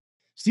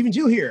Stephen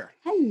Jill here.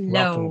 Hello.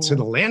 Welcome to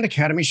the Land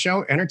Academy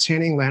Show,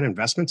 entertaining land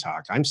investment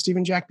talk. I'm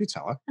Stephen Jack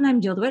Butella. And I'm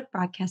Jill DeWitt,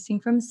 broadcasting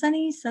from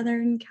sunny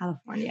Southern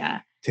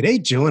California. Today,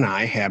 Jill and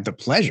I have the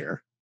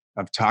pleasure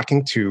of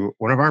talking to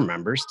one of our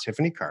members,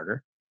 Tiffany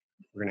Carter.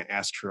 We're going to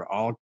ask her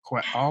all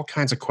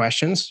kinds of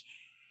questions,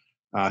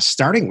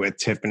 starting with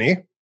Tiffany.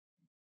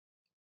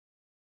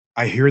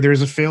 I hear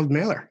there's a failed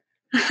mailer.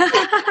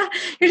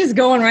 You're just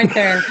going right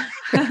there.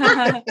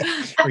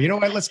 Or you know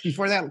what?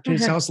 Before that, can you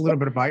tell us a little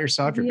bit about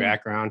yourself, your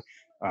background,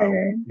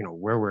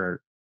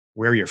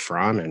 where you're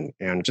from,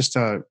 and just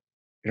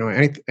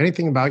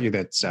anything about you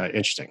that's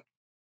interesting.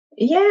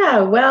 Yeah,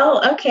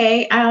 well,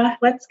 okay.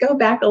 Let's go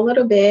back a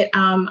little bit.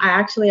 I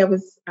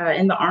was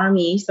in the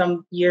Army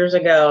some years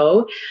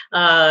ago.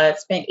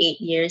 Spent 8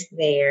 years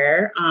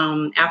there.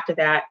 After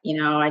that,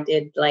 I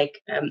did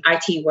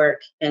IT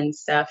work and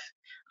stuff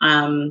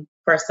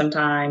for some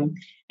time.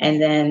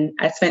 And then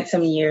I spent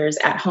some years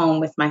at home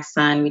with my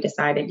son. We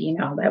decided,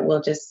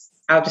 that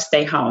I'll just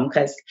stay home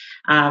because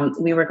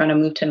we were going to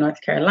move to North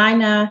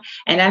Carolina.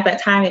 And at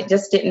that time, it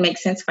just didn't make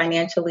sense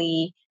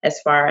financially as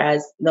far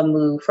as the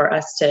move for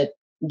us to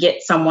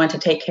get someone to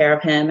take care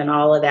of him and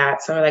all of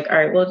that. So we're like, all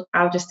right, well,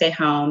 I'll just stay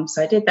home.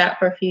 So I did that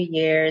for a few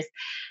years,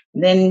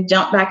 then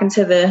jumped back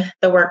into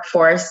the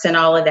workforce and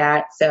all of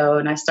that.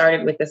 And I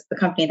started with the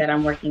company that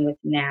I'm working with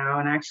now,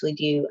 and I actually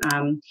do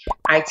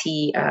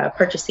IT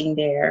purchasing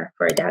there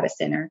for a data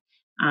center.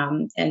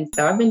 And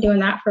so I've been doing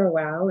that for a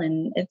while,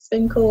 and it's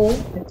been cool.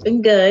 It's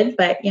been good,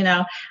 but,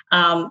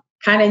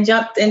 kind of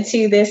jumped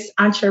into this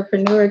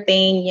entrepreneur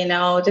thing,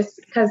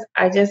 just because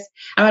I'm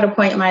at a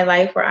point in my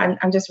life where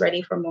I'm just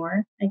ready for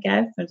more, I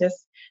guess. I'm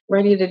just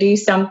ready to do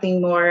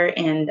something more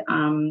and,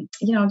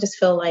 just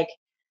feel like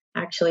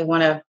I actually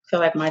want to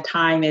feel like my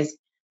time is,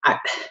 I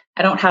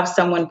don't have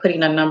someone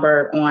putting a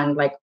number on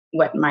like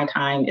what my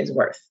time is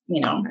worth,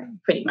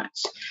 pretty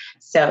much.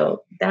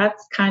 So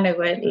that's kind of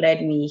what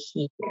led me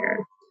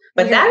here.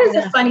 But that is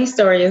a funny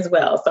story as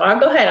well. So I'll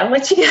go ahead. I'll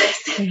let you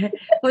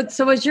guys.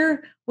 So was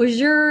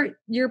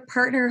your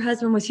partner,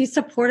 husband, was he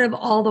supportive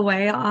all the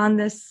way on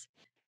this?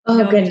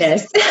 Oh,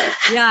 goodness.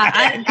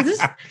 Yeah.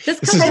 This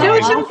is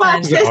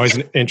always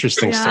an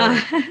interesting story.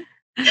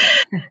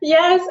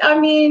 Yes. I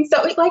mean,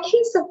 so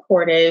he's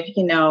supportive,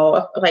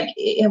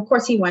 of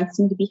course he wants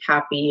me to be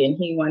happy and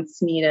he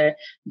wants me to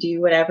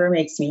do whatever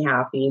makes me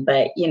happy.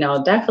 But,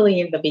 definitely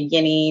in the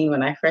beginning,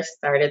 when I first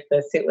started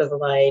this, it was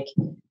like,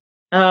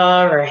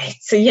 all right.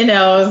 So, it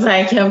was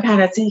like him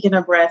kind of taking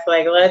a breath,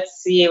 like, let's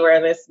see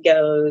where this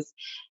goes,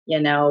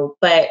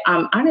 but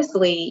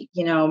honestly,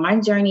 my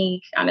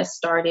journey kind of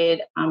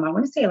started, I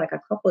want to say like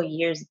a couple of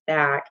years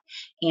back.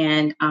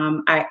 And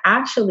I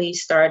actually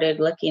started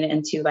looking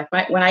into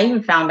when I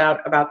even found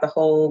out about the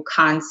whole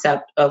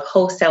concept of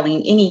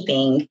wholesaling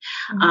anything,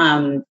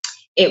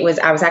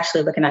 I was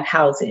actually looking at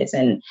houses,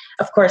 and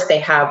of course they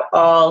have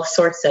all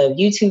sorts of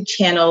YouTube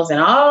channels and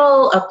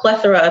a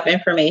plethora of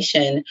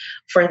information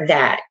for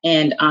that.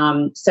 And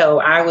so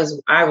I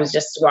was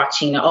just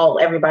watching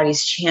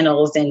everybody's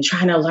channels and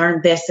trying to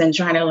learn this and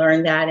trying to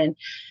learn that and,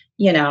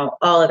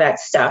 all of that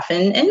stuff.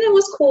 And it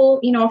was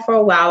cool, for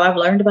a while. I've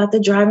learned about the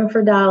driving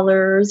for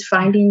dollars,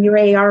 finding your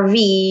ARV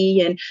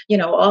and,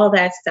 all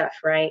that stuff.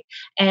 Right.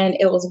 And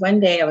it was one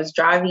day I was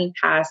driving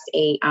past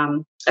a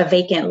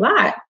vacant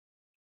lot.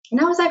 And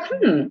I was like,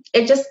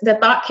 the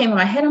thought came in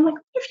my head. I'm like,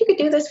 what if you could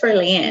do this for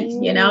land,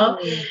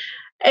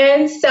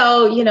 And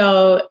so,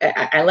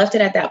 I left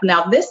it at that.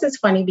 Now, this is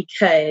funny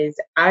because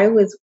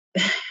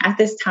at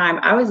this time,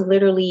 I was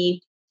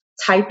literally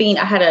typing.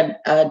 I had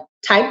a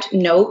typed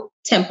note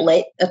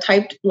template, a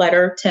typed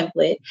letter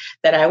template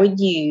that I would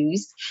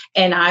use.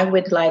 And I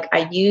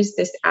used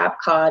this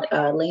app called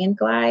Land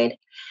Glide.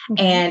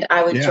 And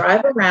I would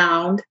drive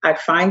around, I'd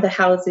find the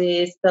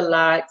houses, the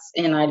lots,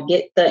 and I'd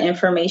get the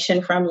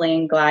information from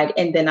Land Glide.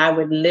 And then I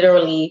would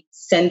literally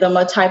send them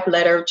a type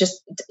letter,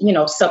 just,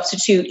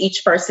 substitute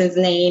each person's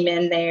name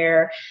in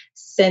there,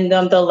 send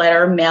them the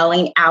letter,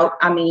 mailing out,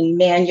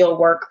 manual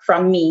work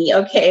from me.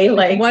 Okay.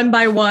 Like one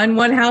by one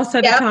house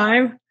at a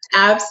time.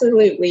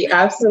 Absolutely.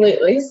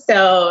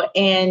 So,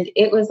 and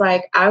it was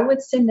like, I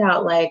would send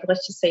out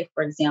let's just say,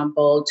 for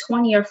example,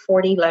 20 or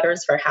 40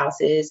 letters for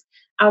houses.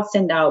 I'll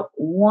send out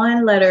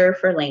one letter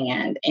for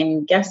land,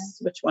 and guess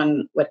which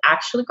one would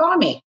actually call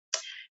me?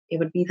 It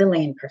would be the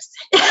land person.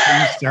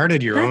 You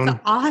started your own.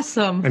 That's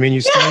awesome. You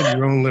started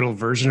your own little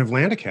version of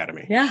Land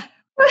Academy. Yeah.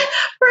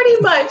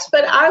 Pretty much.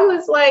 But I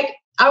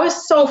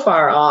was so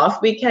far off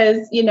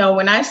because,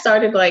 when I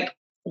started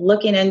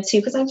looking into,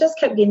 because I just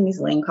kept getting these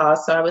land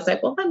calls. So I was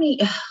like, well, let me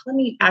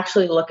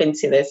actually look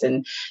into this.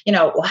 And,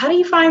 how do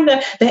you find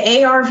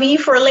the ARV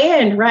for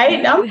land, right?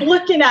 And I'm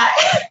looking at,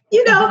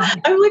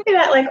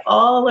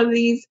 all of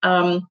these,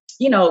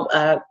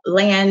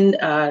 land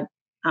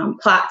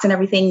plots and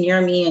everything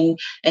near me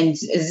and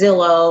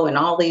Zillow and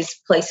all these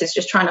places,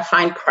 just trying to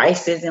find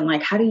prices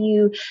and how do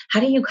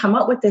you come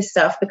up with this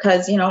stuff?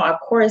 Because, of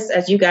course,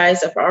 as you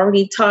guys have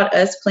already taught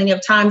us plenty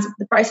of times,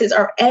 the prices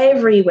are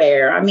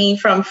everywhere.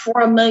 From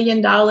 $4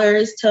 million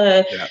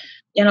to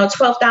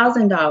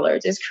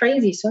 $12,000. It's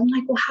crazy. So I'm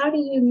like, well, how do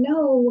you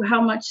know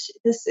how much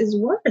this is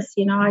worth?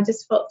 I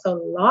just felt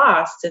so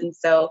lost. And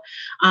so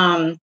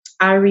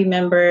I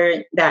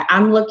remember that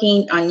I'm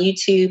looking on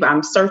YouTube,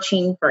 I'm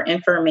searching for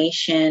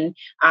information.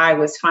 I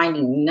was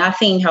finding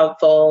nothing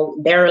helpful,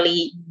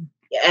 barely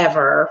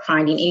ever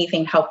finding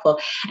anything helpful.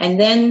 And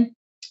then,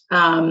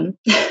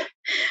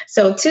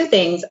 so two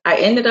things. I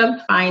ended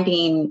up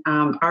finding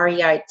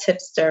REI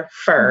Tipster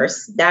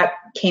first. That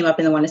came up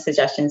in one of the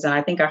suggestions. And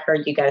I think I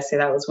heard you guys say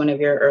that was one of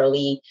your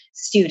early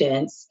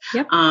students.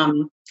 Yep.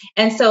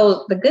 And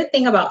so the good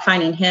thing about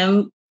finding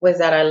him was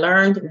that I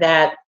learned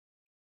that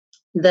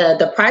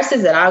the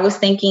prices that I was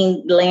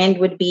thinking land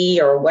would be,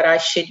 or what I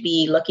should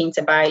be looking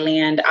to buy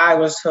land, I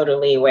was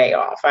totally way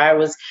off. I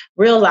was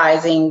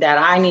realizing that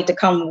I need to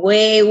come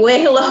way,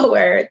 way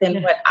lower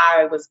than what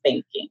I was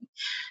thinking.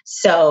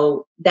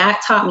 So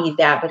that taught me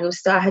that, but it was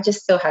still, I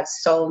just still had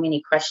so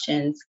many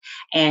questions.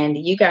 And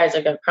you guys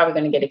are probably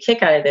going to get a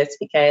kick out of this,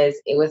 because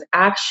it was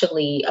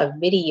actually a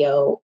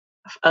video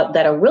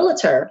that a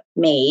realtor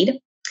made.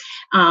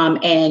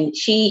 And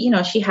she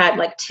had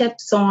like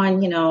tips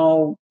on,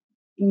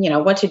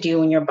 what to do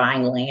when you're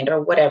buying land or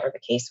whatever the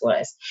case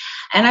was.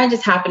 And I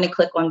just happened to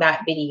click on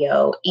that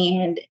video,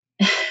 and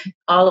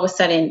all of a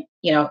sudden,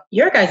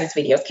 your guys'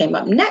 videos came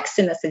up next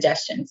in the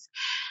suggestions.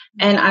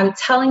 And I'm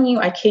telling you,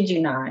 I kid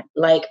you not,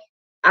 like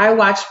I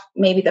watched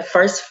maybe the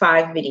first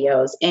 5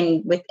 videos,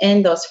 and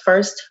within those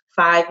first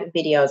 5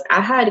 videos, I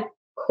had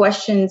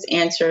questions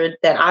answered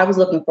that I was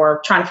looking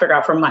for, trying to figure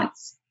out for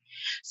months.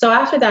 So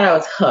after that, I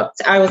was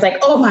hooked. I was like,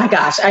 oh my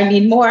gosh, I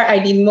need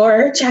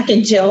more. Jack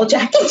and Jill. So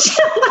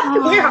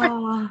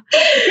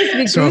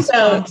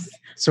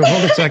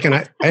hold a second.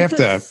 I have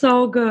to.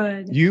 So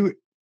good.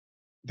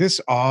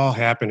 This all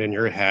happened in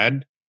your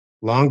head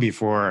long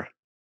before.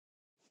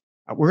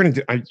 You're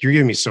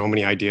giving me so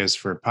many ideas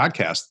for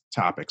podcast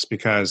topics,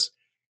 because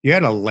you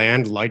had a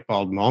land light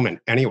bulb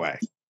moment anyway.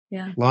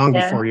 Yeah. Long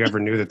before you ever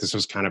knew that this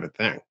was kind of a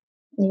thing.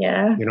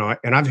 Yeah.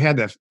 And I've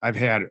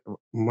had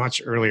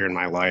much earlier in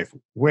my life,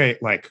 way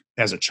like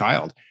as a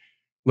child,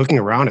 looking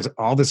around at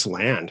all this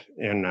land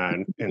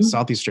in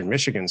southeastern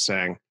Michigan,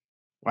 saying,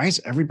 why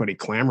is everybody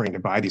clamoring to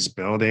buy these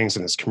buildings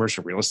and this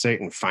commercial real estate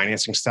and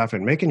financing stuff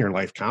and making your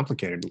life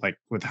complicated, like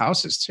with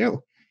houses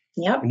too?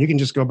 Yep. And you can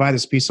just go buy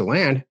this piece of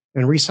land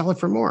and resell it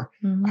for more.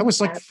 Mm-hmm. I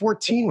was like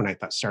 14 when I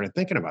started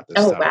thinking about this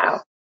Oh, stuff.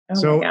 wow. Oh,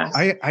 so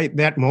I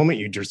that moment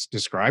you just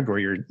described, where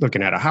you're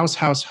looking at a house,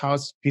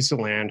 piece of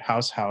land,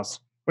 house.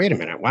 Wait a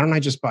minute, why don't I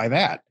just buy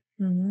that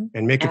and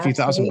make a few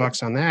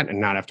 $1,000 on that and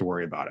not have to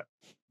worry about it?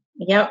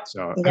 Yep.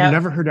 So I've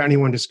never heard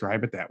anyone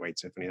describe it that way,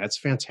 Tiffany. That's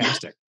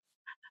fantastic.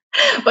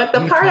 But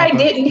the part I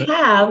didn't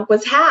have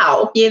was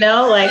how,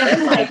 I'm like,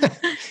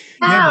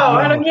 how?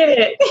 I don't get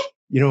it.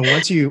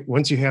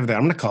 Once you have that,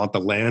 I'm going to call it the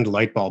land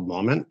light bulb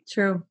moment.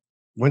 True.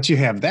 Once you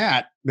have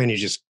that, then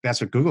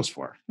that's what Google's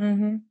for.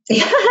 Mm-hmm.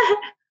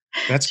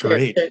 That's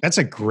great. That's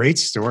a great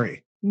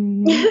story.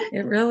 Mm-hmm.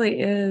 It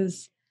really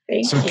is.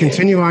 So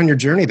continue on your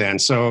journey then.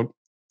 So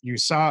you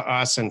saw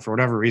us, and for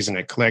whatever reason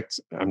it clicked.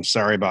 I'm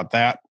sorry about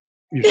that.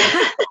 You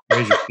should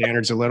raise your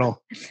standards a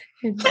little.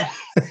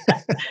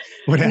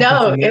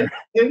 No,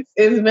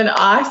 it's been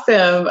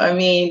awesome. I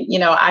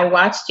mean, I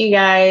watched you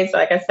guys.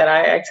 Like I said,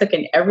 I took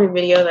in every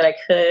video that I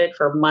could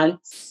for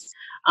months.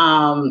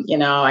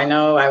 I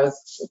know I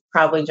was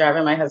probably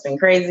driving my husband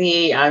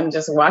crazy. I'm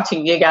just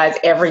watching you guys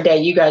every day.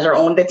 You guys are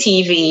on the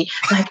TV.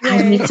 Like,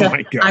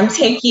 I'm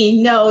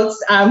taking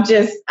notes.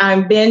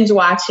 I'm binge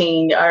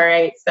watching. All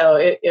right. So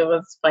it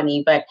was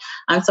funny. But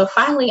so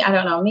finally, I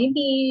don't know,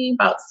 maybe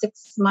about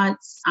 6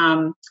 months,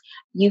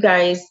 you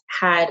guys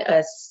had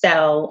a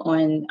sell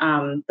on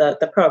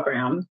the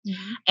program.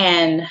 Mm-hmm.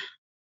 And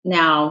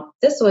now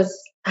this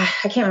was, I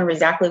can't remember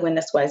exactly when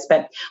this was,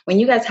 but when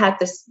you guys had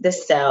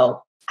this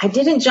sell, I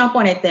didn't jump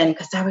on it then,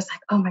 because I was like,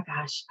 oh my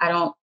gosh, I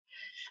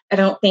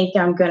don't think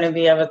I'm going to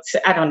be able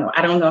to, I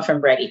don't know if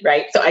I'm ready.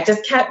 Right. So I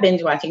just kept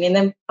binge watching. And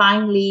then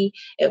finally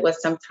it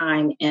was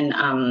sometime in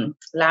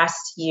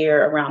last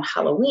year around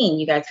Halloween,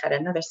 you guys had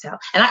another sale.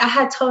 And I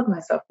had told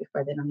myself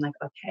before then, I'm like,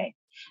 okay,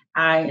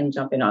 I am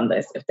jumping on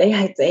this. If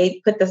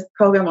they put this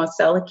program on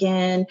sale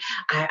again,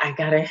 I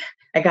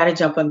gotta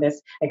jump on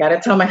this. I gotta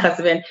tell my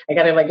husband, I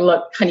gotta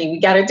look, honey, we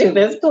gotta do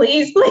this,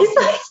 please.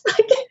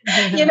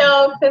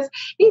 Because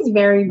he's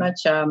very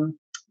much,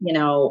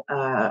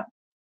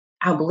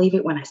 I'll believe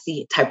it when I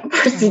see it type of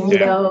person,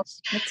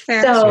 That's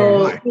fair.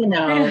 So,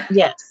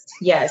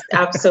 yes,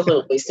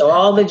 absolutely. So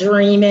all the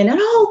dreaming and,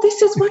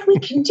 this is what we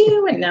can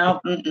do. And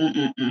no,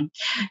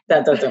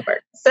 that doesn't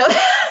work. So,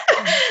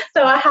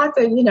 so I had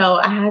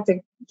to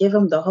give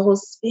him the whole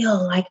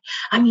spiel. Like,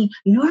 I mean,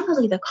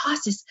 normally the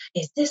cost is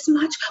this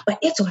much, but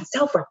it's on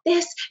sale for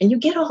this, and you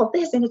get all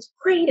this, and it's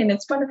great, and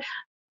it's wonderful.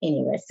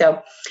 Anyway,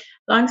 so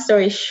long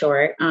story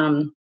short,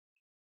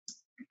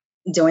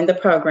 doing the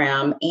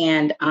program,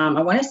 and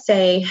I want to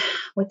say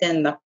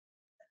within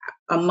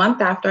a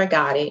month after I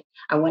got it,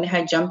 I went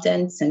ahead, jumped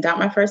in, sent out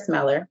my first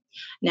mailer.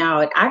 Now,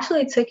 it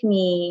actually took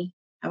me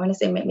I want to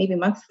say maybe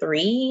month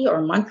 3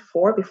 or month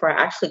 4 before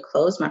I actually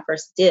closed my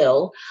first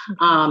deal.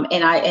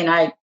 And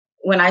I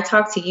when I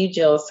talked to you,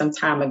 Jill, some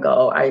time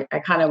ago, I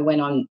kind of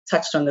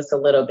touched on this a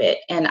little bit.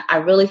 And I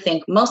really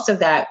think most of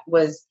that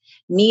was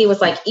me. It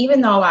was like,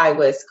 even though I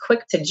was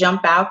quick to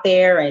jump out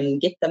there and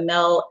get the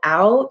mail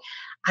out,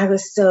 I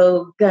was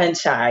so gun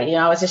shy.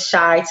 I was just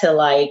shy to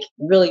like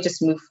really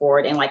just move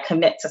forward and like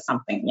commit to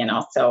something,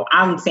 So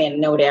I'm saying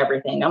no to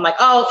everything. I'm like,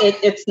 oh,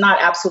 it's not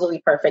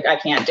absolutely perfect. I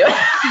can't do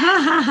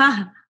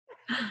it.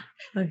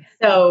 Okay.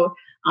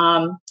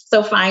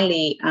 So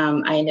finally,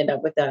 I ended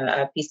up with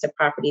a piece of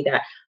property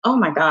that, oh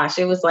my gosh,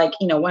 it was like,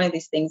 one of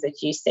these things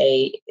that you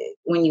say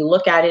when you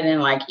look at it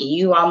and like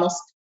you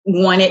almost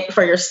want it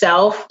for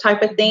yourself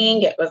type of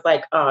thing. It was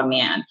like, oh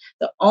man,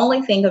 the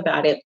only thing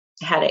about it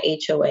had an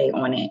HOA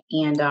on it.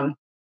 And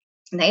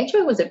the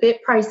HOA was a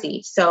bit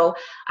pricey. So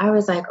I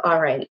was like,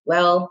 all right,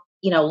 well,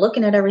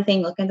 looking at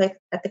everything, looking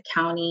at the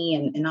county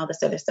and all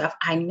this other stuff,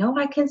 I know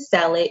I can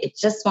sell it. It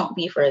just won't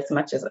be for as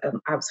much as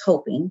I was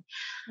hoping.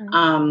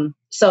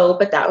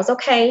 But that was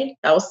okay.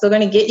 I was still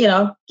going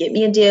to get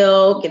me a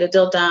deal, get a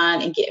deal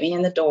done and get me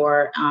in the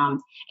door. And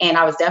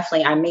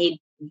I made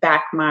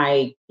back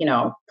my,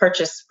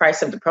 purchase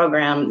price of the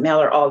program,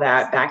 mailer, all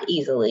that back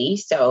easily.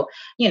 So,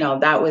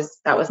 that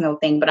was no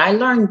thing. But I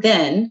learned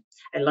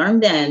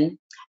then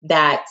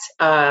that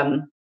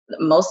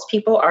most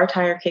people are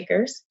tire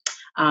kickers.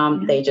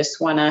 They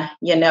just want to,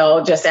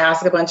 just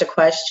ask a bunch of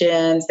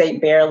questions. They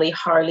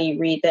hardly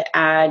read the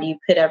ad. You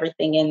put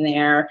everything in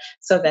there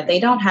so that they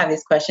don't have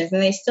these questions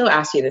and they still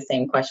ask you the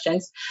same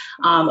questions.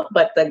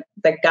 But the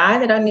guy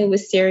that I knew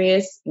was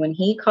serious, when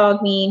he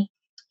called me,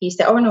 he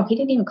said, oh, no, he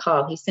didn't even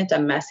call. He sent a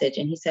message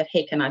and he said,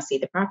 hey, can I see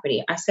the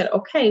property? I said,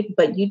 okay,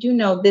 but you do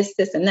know this,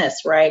 this, and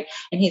this, right?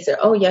 And he said,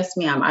 oh, yes,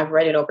 ma'am. I've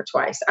read it over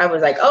twice. I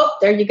was like, oh,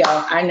 there you go.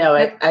 I know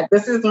it.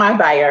 This is my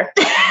buyer.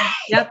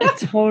 Yep,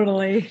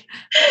 totally.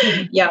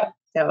 Yep.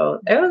 So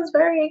it was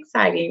very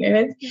exciting.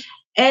 And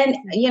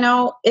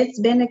it's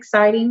been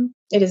exciting.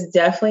 It has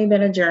definitely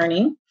been a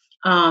journey.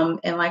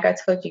 And like I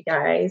told you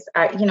guys,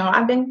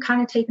 I've been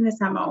kind of taking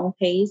this at my own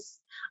pace.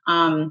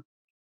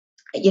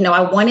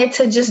 I wanted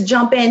to just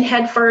jump in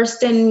head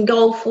first and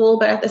go full,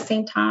 but at the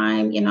same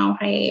time,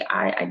 hey,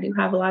 I do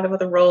have a lot of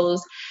other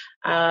roles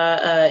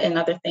and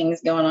other things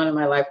going on in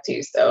my life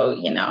too. So,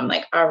 I'm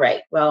like, all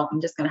right, well,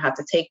 I'm just going to have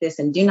to take this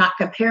and do not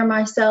compare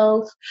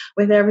myself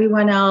with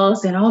everyone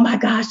else. And, oh my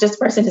gosh, this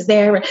person is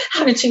there.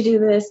 How did you do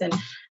this? And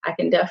I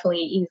can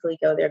definitely easily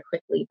go there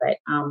quickly, but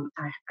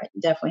I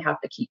definitely have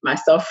to keep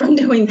myself from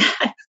doing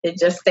that and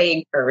just stay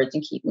encouraged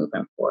and keep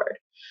moving forward.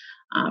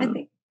 I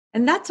think.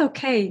 And that's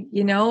okay.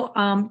 You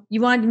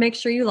wanted to make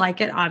sure you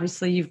like it.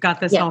 Obviously, you've got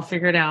this all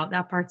figured out.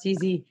 That part's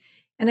easy.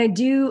 And I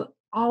do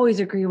always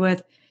agree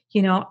with,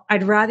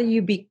 I'd rather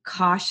you be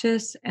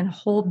cautious and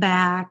hold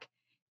back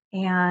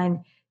and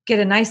get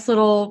a nice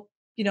little,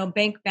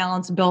 bank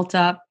balance built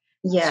up.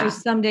 Yeah. So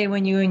someday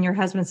when you and your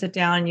husband sit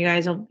down, you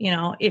guys will,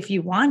 if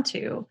you want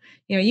to,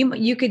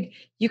 you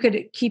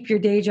could keep your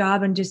day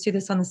job and just do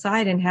this on the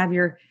side and have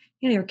your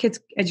kids'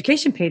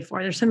 education paid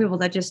for. There's some people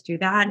that just do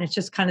that. And it's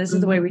just kind of, this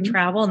is the way we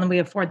travel. And then we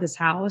afford this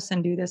house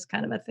and do this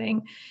kind of a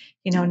thing.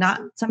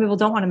 Not some people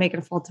don't want to make it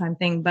a full-time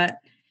thing, but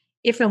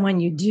if and when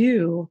you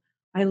do,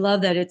 I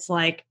love that it's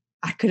like,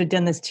 I could have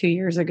done this 2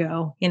 years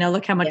ago.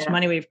 Look how much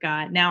money we've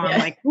got. Now I'm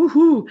like,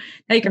 woohoo.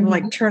 Now you can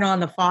like turn on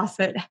the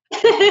faucet.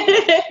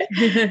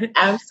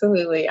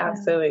 Absolutely.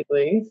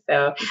 Absolutely.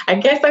 So I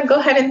guess I'll go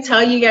ahead and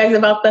tell you guys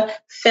about the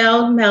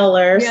failed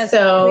mailer. Yes,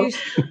 so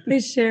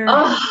please share.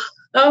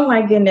 Oh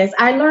my goodness.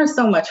 I learned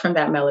so much from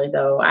that mailer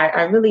though.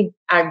 I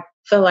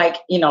feel like,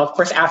 of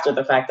course, after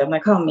the fact, I'm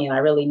like, oh man, I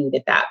really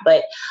needed that.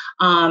 But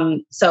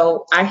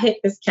so I hit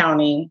this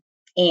county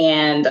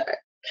and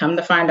come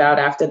to find out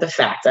after the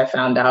fact, I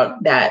found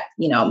out that,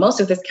 most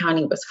of this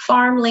county was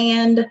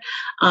farmland.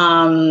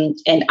 And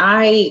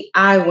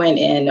I went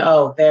in,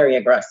 very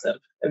aggressive,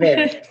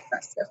 very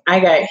aggressive. I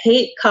got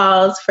hate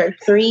calls for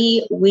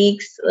 3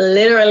 weeks,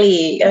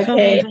 literally.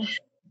 Okay.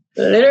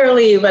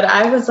 Literally, but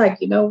I was like,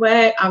 you know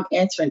what? I'm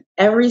answering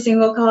every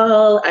single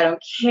call. I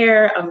don't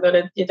care. I'm going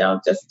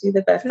to, just do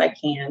the best I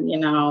can,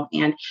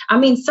 and I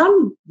mean,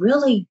 some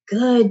really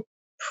good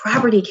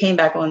property came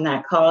back on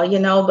that call,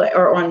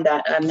 or on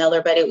that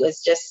mailer, but it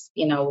was just,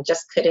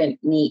 just couldn't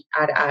meet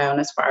eye to eye on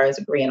as far as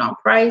agreeing on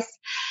price.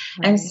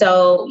 Right. And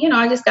so,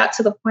 I just got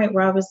to the point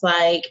where I was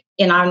like,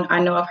 and I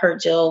know I've heard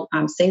Jill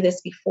say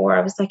this before. I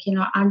was like,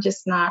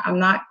 I'm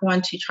not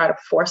going to try to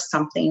force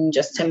something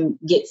just to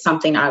get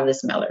something out of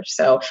this mailer.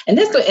 So, and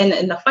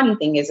the funny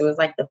thing is, it was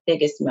like the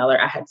biggest mailer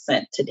I had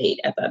sent to date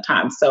at that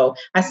time. So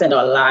I sent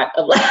a lot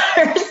of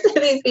letters to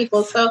these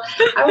people. So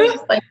I was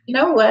just like, you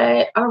know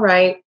what? All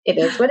right, it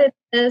is what it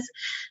is.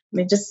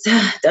 Let me just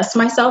dust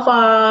myself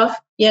off,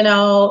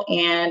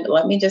 and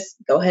let me just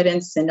go ahead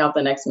and send out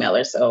the next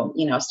mailer. So,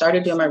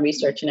 started doing my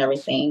research and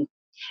everything.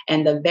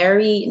 And the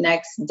very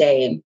next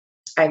day,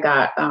 I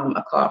got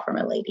a call from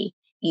a lady.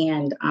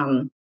 And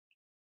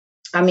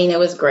I mean, it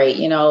was great.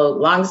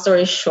 Long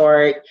story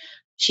short,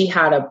 she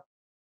had a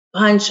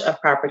bunch of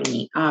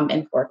property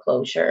in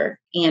foreclosure.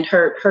 And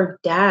her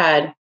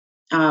dad,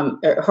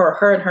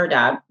 her and her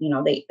dad,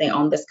 they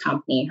owned this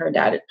company. Her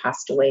dad had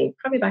passed away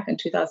probably back in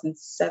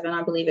 2007,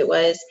 I believe it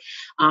was.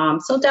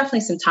 So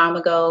definitely some time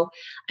ago.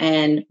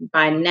 And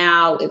by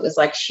now it was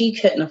like she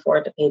couldn't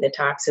afford to pay the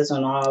taxes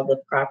on all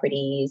the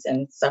properties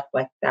and stuff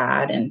like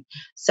that. And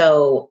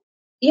so,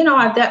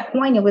 at that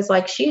point it was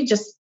like she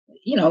just,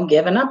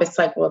 given up. It's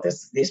like, well,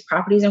 these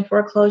properties in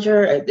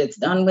foreclosure, it's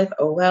done with.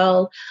 Oh,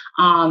 well.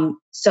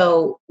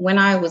 So when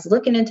I was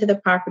looking into the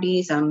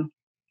properties, I'm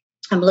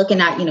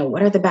looking at,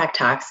 what are the back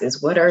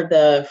taxes? What are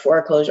the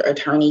foreclosure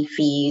attorney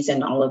fees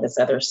and all of this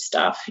other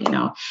stuff,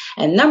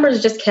 and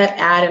numbers just kept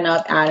adding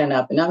up.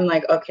 And I'm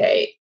like,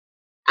 okay,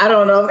 I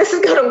don't know if this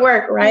is going to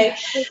work. Right.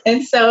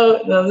 And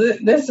so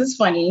this is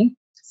funny.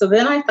 So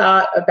then I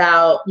thought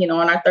about,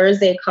 on our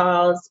Thursday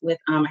calls with,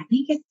 I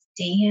think it's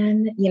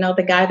Dan,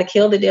 the guy, the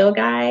Kill the Deal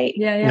guy.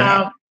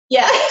 Yeah.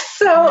 Yeah.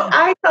 So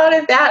I thought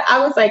of that. I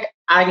was like,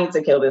 I need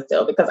to kill this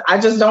deal because I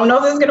just don't know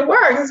if this is going to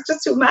work. It's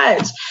just too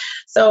much.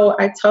 So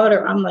I told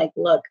her, I'm like,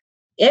 look,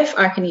 if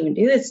I can even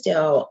do this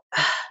deal,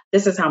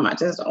 this is how much.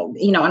 This is,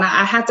 and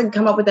I had to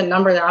come up with a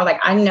number that I was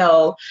like, I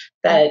know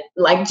that,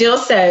 like Jill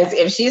says,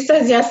 if she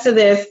says yes to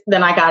this,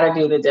 then I got to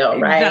do the deal,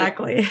 right?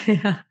 Exactly.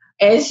 Yeah.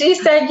 And she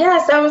said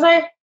yes. I was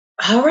like,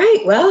 all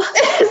right, well,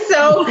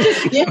 so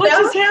what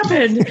just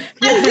happened?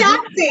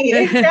 Exactly.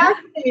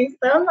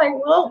 So I'm like,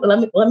 well,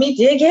 let me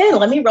dig in.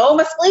 Let me roll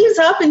my sleeves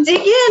up and dig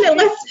in, and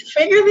let's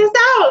figure this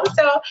out.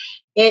 So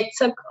it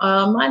took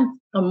a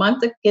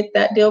month to get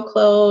that deal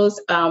closed,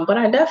 but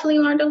I definitely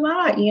learned a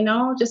lot.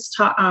 Just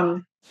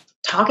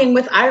talking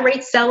with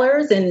irate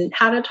sellers and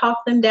how to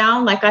talk them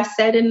down. Like I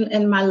said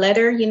in my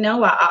letter,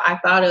 I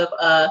thought of,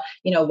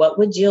 what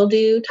would Jill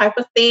do type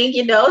of thing,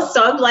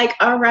 So I'm like,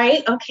 all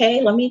right,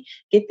 okay, let me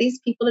get these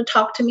people to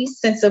talk to me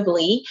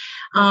sensibly.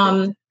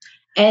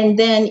 And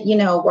then,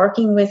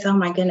 working with, oh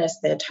my goodness,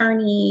 the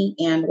attorney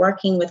and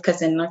working with,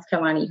 because in North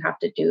Carolina, you have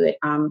to do it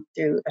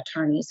through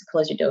attorneys,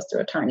 close your deals through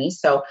attorneys.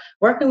 So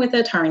working with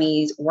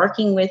attorneys,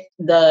 working with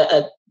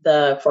the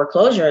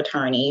foreclosure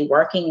attorney,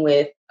 working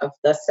with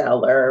the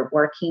seller,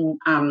 working,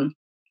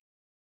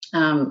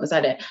 was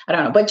that it? I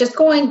don't know, but just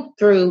going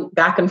through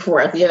back and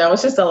forth,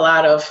 it's just a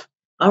lot of,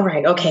 all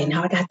right, okay,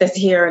 now I got this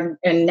here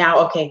and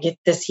now, okay, get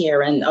this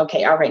here. And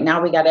okay, all right,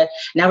 now we gotta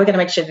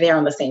make sure they're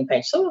on the same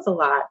page. So it was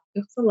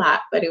a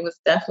lot, but it was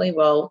definitely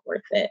well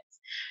worth it.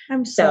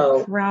 I'm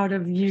so proud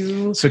of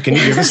you. So can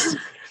you give us,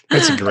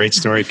 that's a great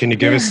story. Can you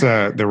give us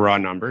the raw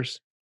numbers?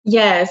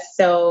 Yes.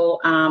 So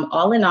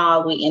all in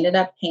all, we ended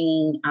up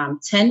paying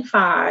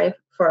 $10,500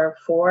 for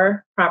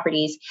 4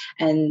 properties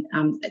and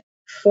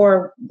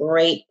 4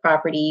 great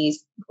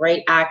properties,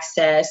 great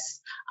access.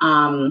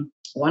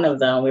 One of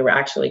them, we were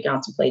actually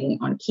contemplating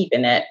on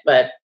keeping it,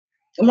 but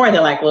more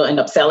than likely we'll end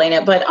up selling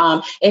it. But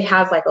it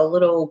has like a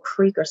little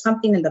creek or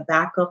something in the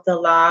back of the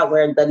lot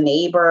where the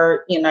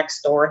neighbor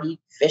next door, he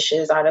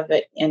fishes out of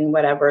it and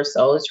whatever.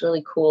 So it's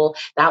really cool.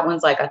 That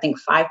one's like, I think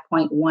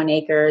 5.1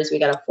 acres. We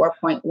got a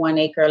 4.1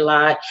 acre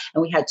lot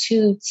and we had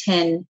 2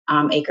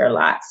 10-acre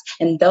lots.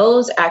 And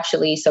those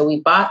actually, so we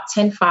bought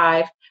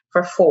 10.5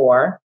 for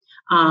 4.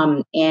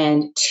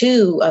 And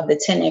 2 of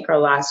the 10-acre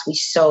lots we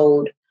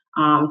sold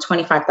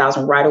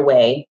 $25,000 right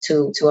away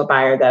to a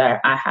buyer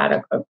that I had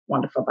a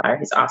wonderful buyer.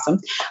 He's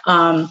awesome.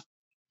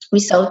 We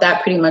sold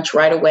that pretty much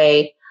right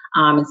away.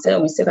 And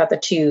so we still got the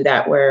 2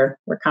 that we're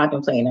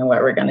contemplating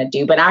what we're going to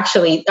do. But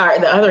actually,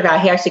 the other guy,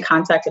 he actually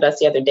contacted us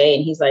the other day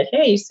and he's like,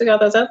 hey, you still got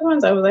those other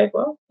ones? I was like,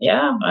 well,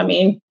 yeah, I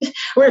mean,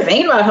 we're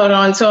thinking about holding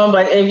on to them,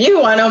 but if you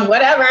want them,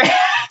 whatever.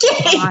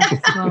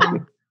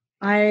 Awesome.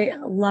 I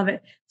love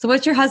it. So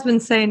what's your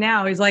husband say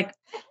now? He's like,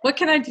 what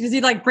can I do? Does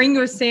he like bring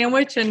you a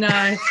sandwich and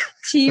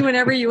tea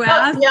whenever you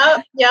ask?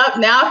 Yep.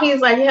 Now he's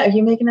like, yeah, are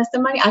you making us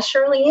some money? I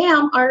surely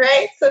am. All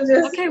right. So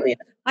just, okay,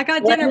 I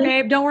got dinner,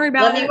 babe. Don't worry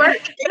about it. Let me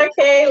work.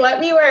 Okay. Let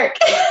me work.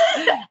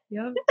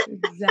 Yep,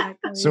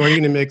 exactly. So are you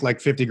going to make like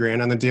 50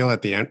 grand on the deal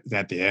at the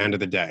end of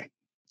the day?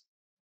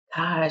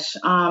 Gosh,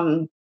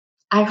 I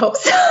hope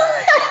so.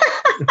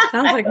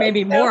 Sounds like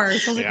maybe more.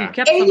 Sounds like you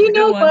kept some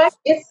good ones. What?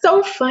 It's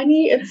so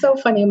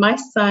funny. My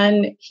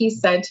son, he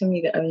said to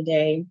me the other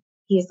day,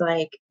 he's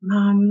like,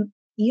 Mom,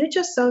 you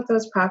just sold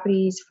those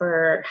properties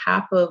for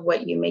half of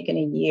what you make in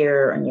a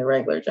year on your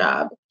regular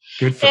job.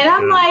 Good for and you.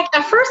 I'm like,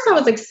 at first I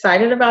was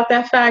excited about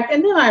that fact.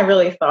 And then I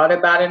really thought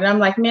about it. And I'm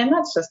like, man,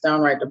 that's just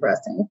downright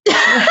depressing.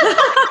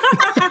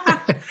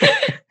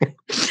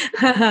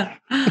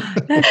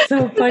 That's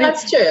so funny.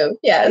 That's true.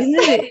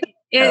 Yes.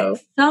 At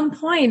some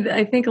point,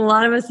 I think a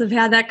lot of us have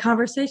had that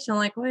conversation.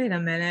 Like, wait a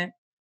minute,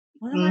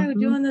 why am I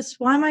doing this?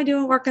 Why am I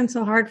working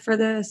so hard for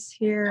this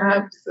here?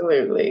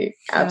 Absolutely.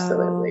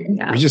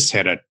 We just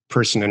had a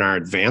person in our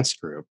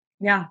advanced group.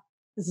 Yeah,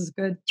 this is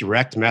good.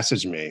 Direct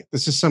message me.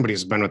 This is somebody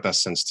who's been with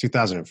us since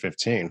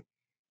 2015,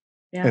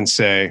 yeah. and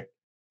say,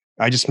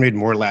 I just made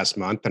more last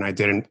month than I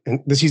did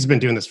he's been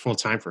doing this full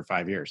time for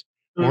 5 years.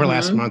 More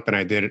last month than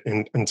I did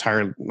in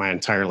my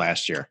entire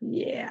last year.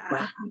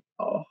 Yeah.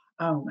 Wow.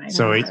 Oh my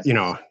so gosh.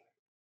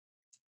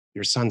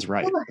 your son's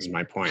right, is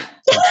my point.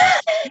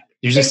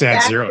 You just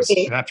add zeros.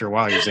 After a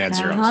while, you just add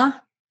zeros.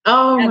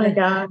 Oh my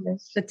gosh.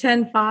 The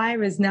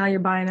 10-5 is now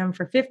you're buying them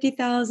for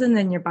 50,000,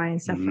 then you're buying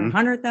stuff for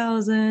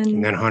 100,000.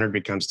 And then 100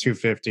 becomes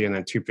 250, and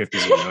then 250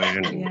 is a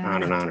million, and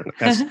on and on.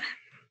 And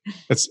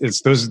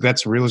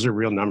that's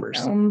real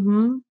numbers.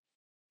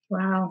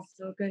 Wow.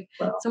 So good.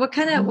 So what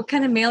kind of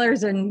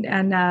mailers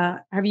and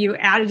have you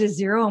added a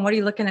zero, and what are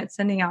you looking at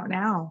sending out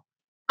now?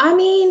 I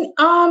mean,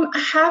 I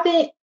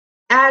haven't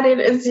added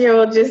a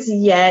zero just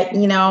yet.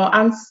 You know,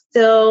 I'm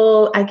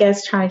still, I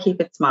guess, trying to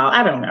keep it small.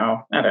 I don't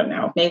know.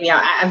 Maybe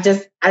I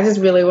just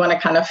really want to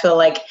kind of feel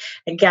like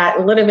I got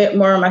a little bit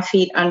more of my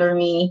feet under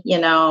me, you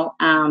know.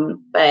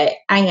 But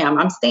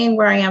I'm staying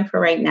where I am for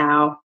right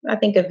now. I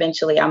think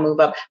eventually I'll move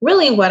up.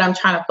 Really, what I'm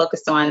trying to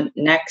focus on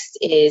next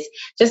is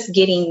just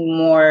getting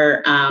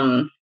more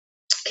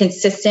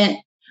consistent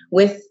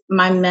with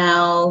my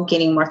mail,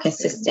 getting more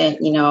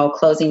consistent, you know,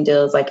 closing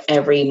deals like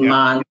every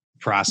month.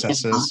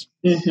 Processes.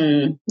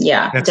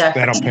 Yeah,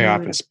 that'll pay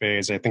off in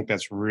spades. I think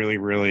that's really,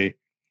 really.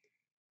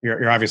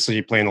 You're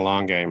obviously playing the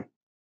long game,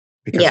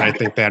 because I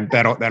think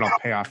that'll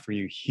pay off for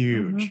you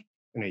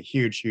in a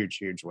huge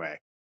way.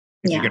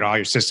 If you get all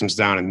your systems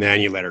down and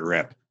then you let it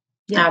rip.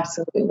 Yeah.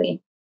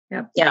 Absolutely.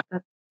 Yep. Yeah.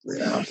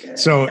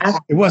 So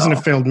it wasn't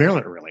a failed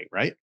mailer, really,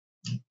 right?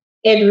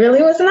 It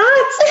really was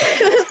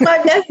not.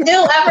 My best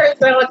deal ever.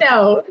 So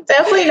no,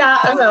 definitely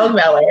not a failed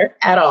mailer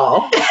at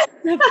all.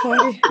 You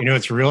know,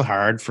 it's real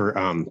hard for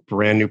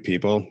brand new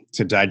people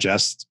to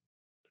digest.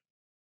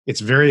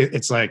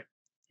 It's like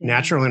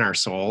natural in our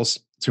souls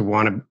to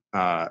want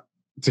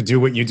to do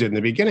what you did in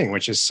the beginning,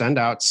 which is send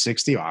out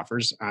 60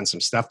 offers on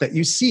some stuff that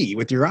you see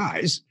with your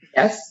eyes.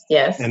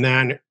 Yes. And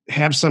then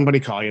have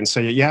somebody call you and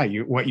say, yeah,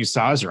 what you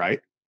saw is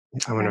right.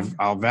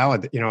 I'll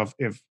validate, you know,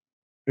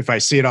 if I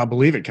see it, I'll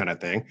believe it, kind of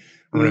thing.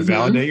 I'm going to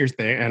validate your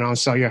thing, and I'll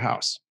sell you a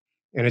house.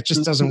 And it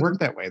just doesn't work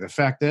that way. The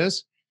fact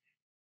is,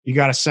 you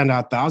got to send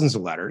out thousands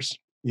of letters.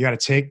 You got to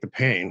take the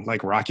pain,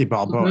 like Rocky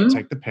Balboa,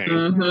 take the pain,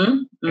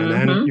 and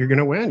then you're going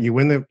to win. You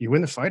win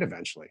the fight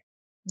eventually.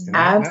 And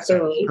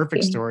Absolutely. That's a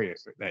perfect story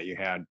that you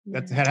had.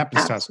 That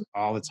happens to us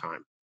all the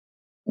time.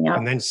 Yep.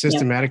 And then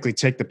systematically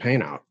take the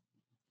pain out,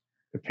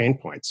 the pain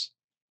points.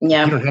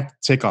 Yeah. You don't have to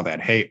take all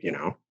that hate, you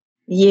know.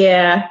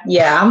 Yeah.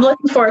 I'm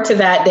looking forward to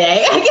that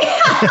day.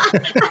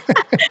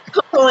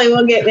 Hopefully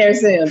we'll get there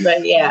soon,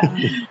 but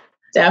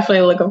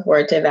definitely looking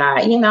forward to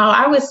that. You know,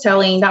 that was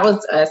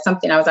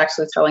something I was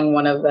actually telling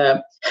one of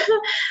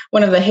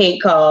the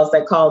hate calls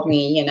that called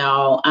me, you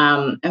know.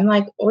 I'm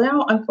like,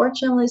 well,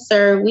 unfortunately,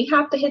 sir, we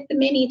have to hit the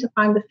many to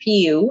find the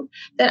few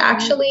that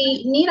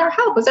actually need our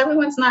help, because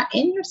everyone's not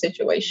in your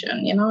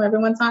situation. You know,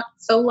 everyone's not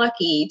so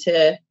lucky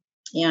to,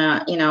 you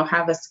know,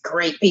 have this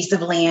great piece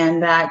of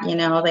land that, you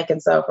know, they can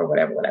sell for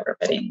whatever.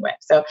 But anyway,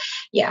 so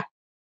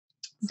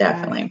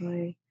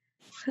definitely.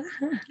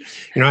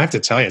 You know, I have to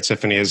tell you,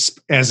 Tiffany,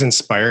 as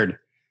inspired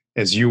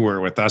as you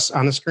were with us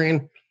on the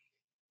screen,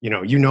 you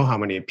know how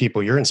many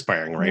people you're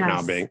inspiring right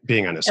now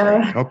being on the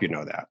screen. I hope you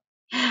know that.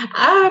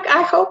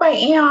 I hope I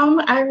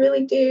am. I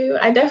really do.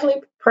 I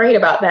definitely prayed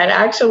about that.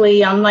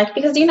 Actually, I'm like,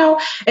 because, you know,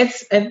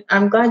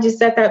 I'm glad you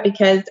said that,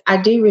 because I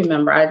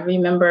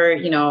remember,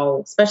 you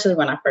know, especially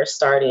when I first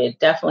started,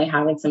 definitely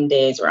having some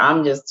days where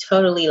I'm just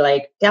totally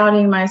like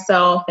doubting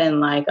myself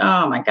and like,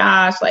 oh my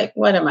gosh, like,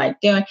 what am I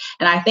doing?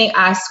 And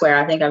I swear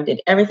I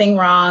did everything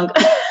wrong.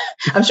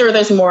 I'm sure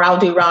there's more I'll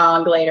do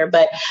wrong later,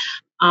 but,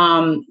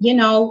 you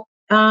know,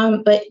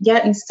 but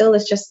yet and still,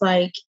 it's just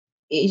like,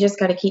 you just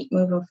got to keep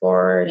moving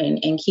forward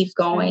and keep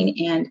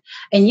going.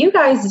 And you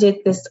guys did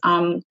this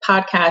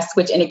podcast,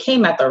 and it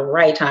came at the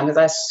right time, because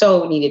I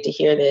so needed to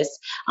hear this,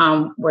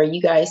 where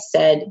you guys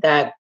said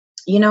that,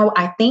 you know,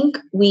 I think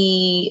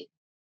we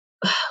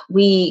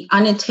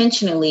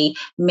unintentionally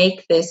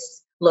make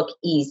this look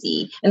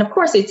easy. And of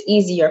course, it's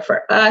easier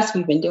for us.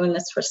 We've been doing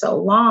this for so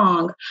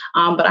long.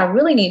 But I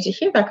really need to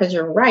hear that, because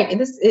you're right.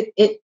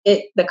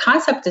 The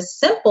concept is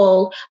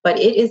simple, but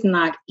it is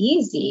not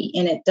easy.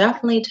 And it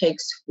definitely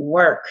takes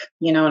work,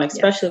 you know, and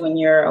especially when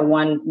you're a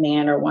one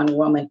man or one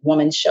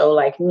woman show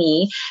like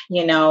me,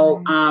 you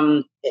know,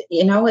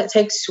 it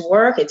takes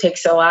work. It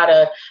takes a lot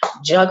of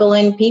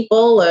juggling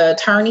people,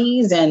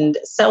 attorneys and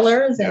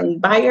sellers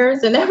and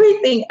buyers and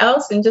everything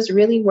else, and just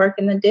really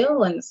working the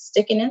deal and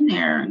sticking in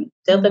there and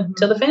till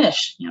the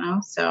finish, you know,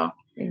 so.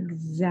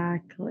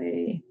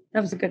 Exactly.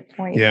 That was a good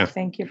point. Yeah.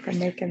 Thank you for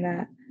making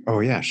that.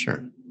 Oh yeah,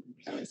 sure.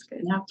 That was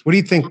good. Yeah. What do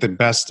you think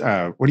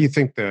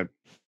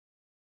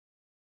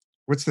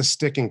what's the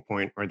sticking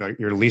point, or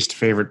your least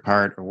favorite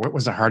part, or what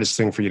was the hardest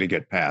thing for you to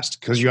get past?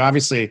 Because you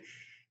obviously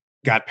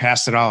got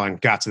past it all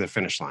and got to the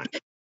finish line.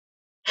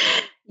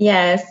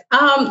 Yes.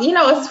 You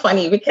know, it's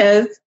funny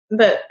because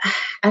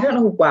I don't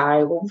know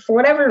why, for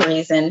whatever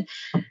reason,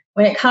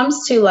 when it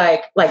comes to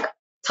like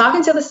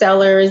talking to the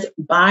sellers,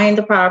 buying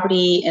the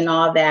property and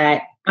all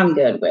that, I'm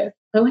good with.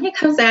 But when it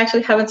comes to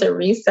actually having to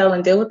resell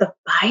and deal with the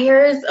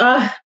buyers,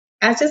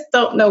 I just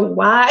don't know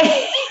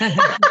why.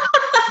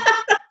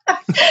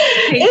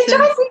 It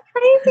drives me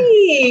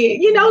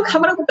crazy,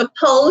 coming up with the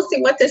post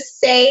and what to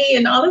say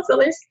and all this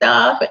other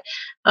stuff.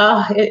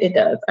 It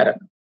does. I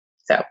don't know.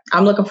 So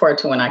I'm looking forward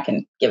to when I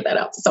can give that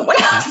out to someone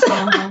else.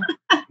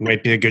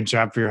 Might be a good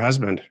job for your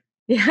husband.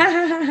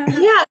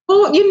 Yeah.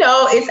 Well,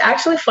 it's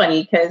actually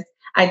funny because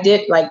I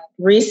did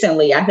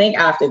recently, I think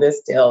after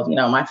this deal,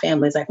 my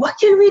family's like, what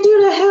can we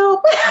do to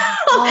help?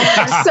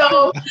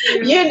 So,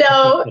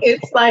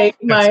 it's like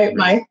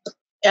my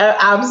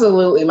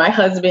absolutely. My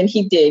husband,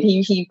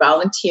 he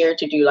volunteered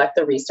to do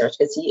the research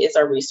because he is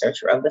our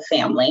researcher of the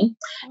family,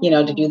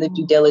 to do the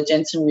due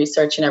diligence and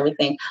research and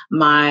everything.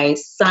 My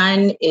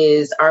son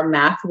is our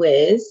math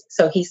whiz.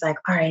 So he's like,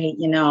 all right,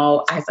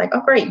 I was like,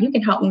 oh, great. You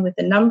can help me with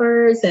the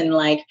numbers and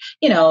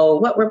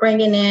what we're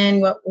bringing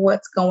in,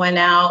 what's going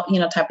out,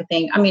 type of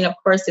thing. I mean, of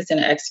course, it's in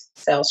an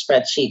Excel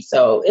spreadsheet.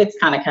 So it's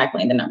kind of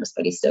calculating the numbers,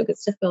 but he still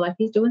gets to feel like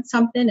he's doing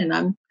something. And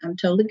I'm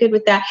totally good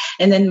with that.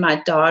 And then my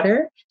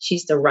daughter,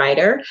 she's the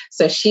writer.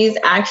 So she's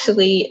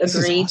actually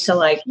agreed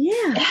to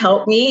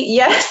help me.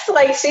 Yes.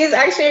 She's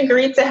actually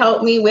agreed to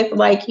help me with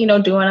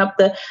doing up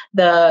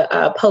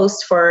the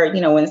post for,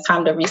 when it's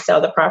time to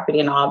resell the property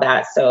and all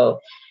that.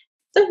 So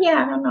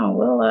yeah, I don't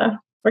know.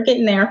 We're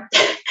getting there.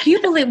 Do you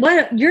believe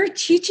what you're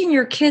teaching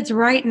your kids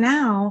right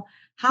now,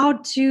 how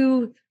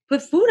to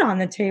put food on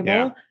the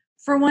table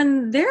for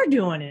when they're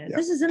doing it?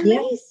 This is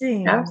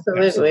amazing. Yeah,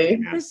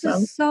 absolutely. This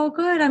is so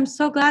good. I'm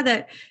so glad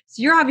that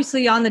you're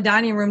obviously on the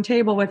dining room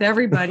table with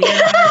everybody and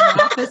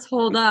the office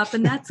hold up,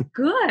 and that's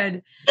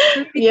good.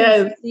 So we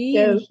can see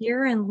and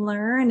hear and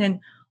learn and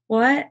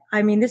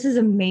this is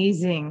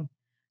amazing.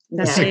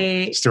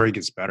 The story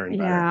gets better and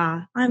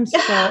better.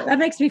 Yeah, that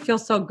makes me feel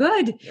so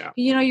good. Yeah.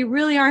 You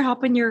really are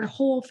helping your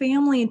whole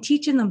family and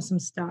teaching them some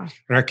stuff.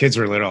 When our kids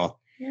were little,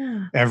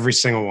 yeah, every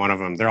single one of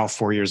them, they're all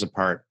 4 years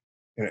apart.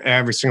 And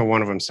every single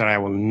one of them said, I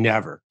will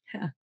never,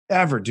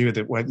 ever do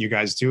what you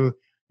guys do.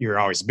 You're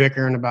always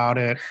bickering about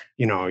it.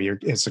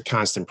 It's a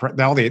constant,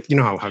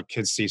 how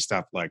kids see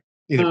stuff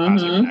either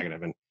positive or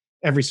negative. And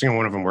every single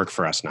one of them work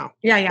for us now.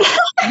 Yeah.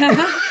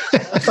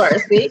 Of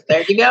course. See,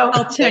 there you go.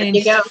 There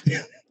you go.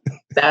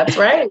 That's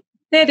right.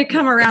 They had to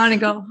come around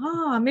and go,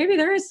 maybe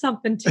there is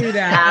something to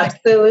that.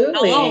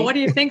 Absolutely. What do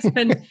you think's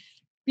been,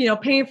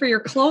 paying for your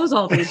clothes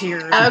all these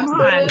years?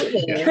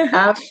 Absolutely.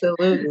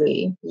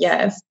 Absolutely.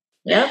 Yes.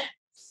 Yep.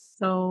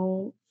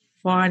 So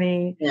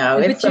funny. No,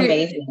 it's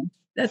amazing.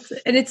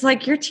 And it's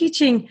like you're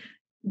teaching,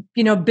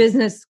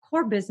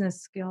 core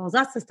business skills.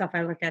 That's the stuff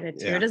I look at it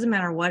too. It doesn't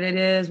matter what it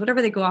is,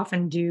 whatever they go off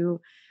and do,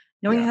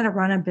 knowing how to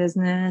run a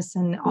business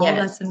and all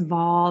that's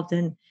involved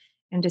and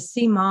to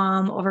see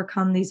mom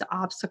overcome these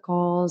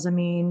obstacles. I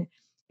mean,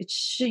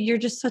 you're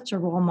just such a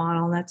role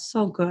model, and that's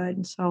so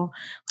good. So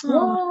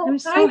I'm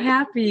so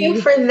happy. Thank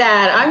you for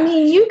that. I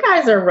mean, you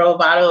guys are role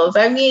models.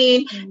 I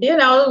mean,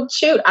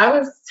 shoot,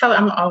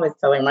 I'm always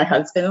telling my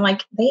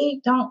husband, they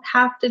don't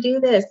have to do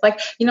this.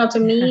 To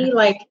me,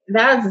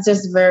 that's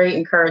just very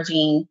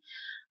encouraging.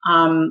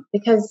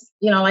 Because,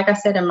 like I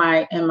said in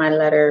my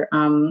letter,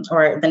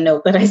 or the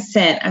note that I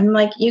sent, I'm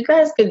like, you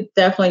guys could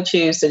definitely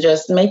choose to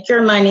just make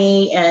your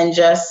money and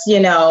just,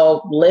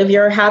 live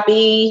your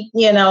happy,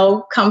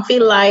 comfy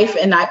life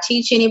and not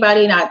teach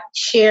anybody, not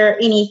share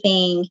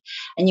anything.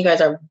 And you guys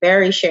are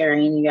very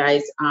sharing, you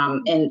guys.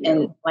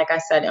 And like I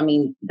said, I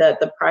mean,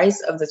 the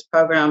price of this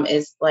program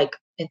is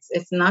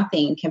it's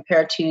nothing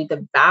compared to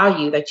the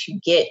value that you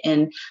get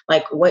in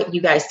what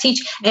you guys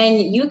teach.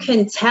 And you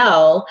can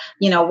tell,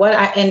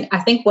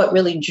 I think what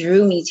really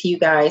drew me to you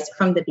guys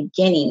from the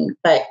beginning,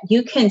 but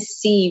you can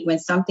see when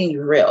something's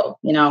real,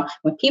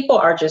 when people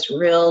are just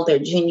real, they're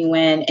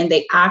genuine and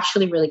they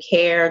actually really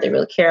care. They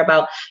really care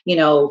about,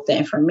 the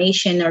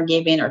information they're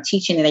giving or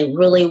teaching, and they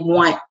really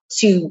want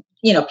to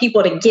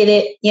people to get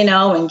it,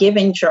 and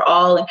giving your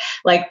all. And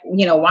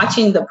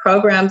watching the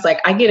programs,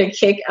 I get a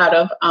kick out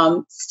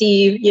of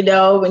Steve,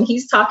 when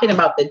he's talking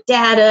about the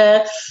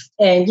data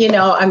and,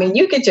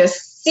 you could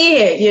just see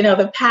it,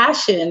 the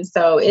passion.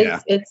 So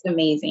it's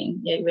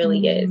amazing. It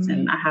really is.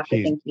 And I have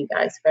to thank you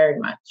guys very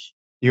much.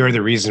 You're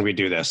the reason we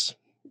do this.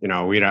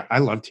 I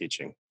love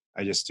teaching.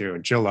 I just do.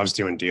 Jill loves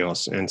doing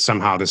deals. And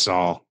somehow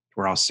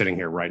we're all sitting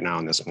here right now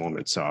in this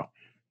moment. So I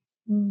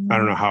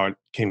don't know how it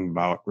came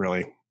about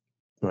really.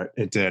 But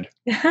it did.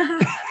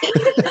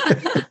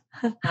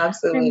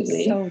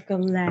 Absolutely. I'm so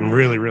glad. I'm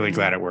really, really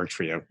glad it worked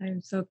for you.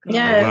 I'm so glad.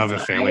 Yes, I love the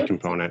family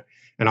component.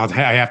 And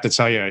I have to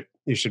tell you,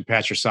 you should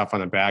pat yourself on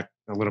the back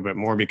a little bit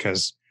more,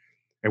 because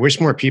I wish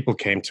more people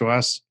came to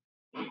us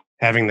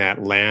having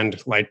that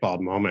light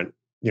bulb moment,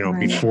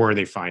 before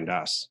they find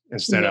us,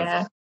 instead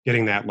of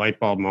getting that light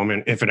bulb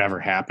moment, if it ever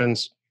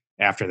happens,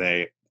 after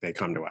they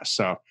come to us.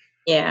 So,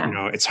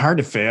 it's hard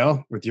to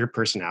fail with your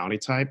personality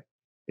type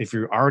if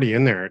you're already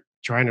in there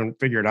trying to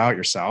figure it out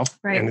yourself.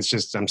 Right. And it's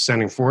just, I'm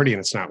sending 40 and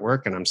it's not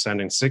working. I'm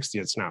sending 60,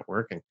 it's not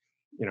working,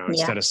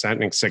 instead of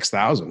sending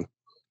 6,000.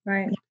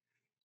 Right.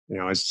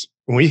 It's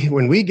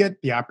when we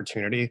get the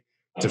opportunity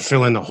to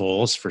fill in the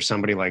holes for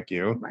somebody like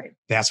you,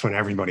 that's when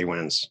everybody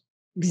wins.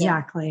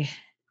 Exactly.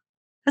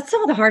 That's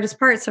some of the hardest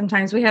parts.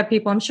 Sometimes we have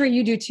people, I'm sure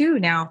you do too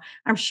now.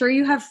 I'm sure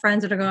you have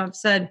friends that are going to have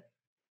said,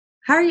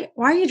 why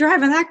are you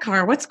driving that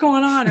car? What's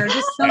going on? Or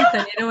just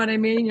something, you know what I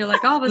mean? You're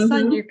like, all of a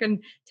sudden you can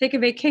take a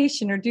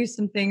vacation or do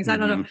some things. I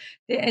don't know.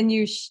 And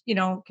you,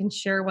 can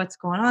share what's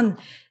going on.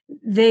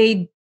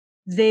 They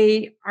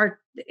are,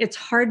 it's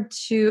hard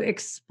to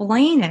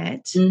explain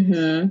it,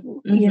 and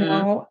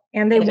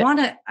they want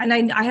to,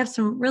 and I have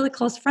some really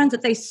close friends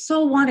that they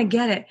so want to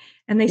get it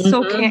and they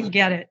so can't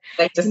get it.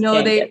 They just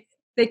can't get it.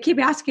 They keep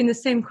asking the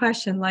same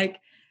question, like,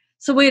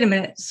 so wait a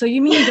minute. So you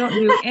mean you don't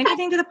do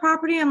anything to the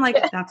property? I'm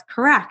like, that's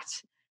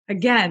correct.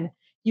 Again,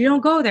 you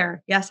don't go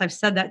there. Yes, I've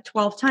said that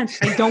 12 times.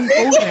 I don't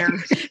go there.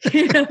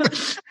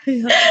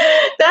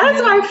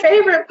 That's my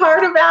favorite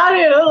part about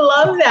it. I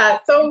love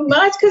that so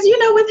much. Because,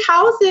 with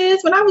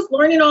houses, when I was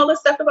learning all this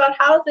stuff about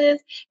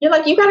houses, you're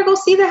like, you got to go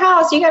see the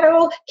house. You got to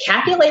go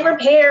calculate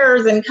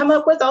repairs and come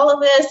up with all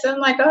of this. And I'm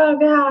like, oh,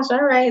 gosh,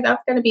 all right,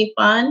 that's going to be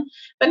fun.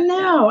 But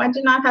no, I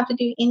do not have to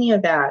do any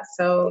of that.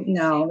 So,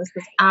 no, this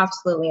is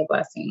absolutely a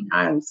blessing.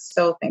 I'm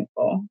so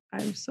thankful.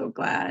 I'm so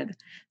glad.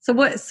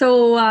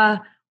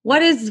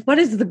 What is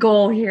the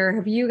goal here?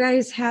 Have you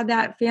guys had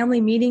that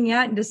family meeting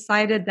yet and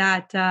decided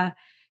that,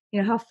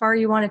 how far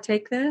you want to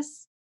take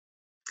this?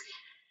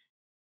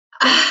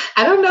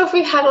 I don't know if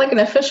we had like an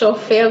official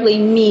family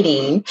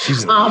meeting,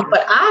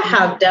 but I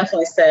have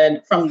definitely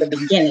said from the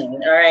beginning,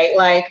 all right,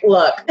 like,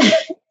 look,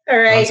 all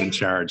right. Mom's in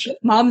charge.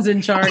 Mom's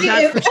in charge,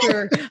 that's for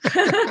sure.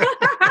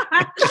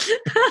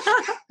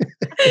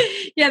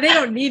 Yeah, they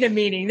don't need a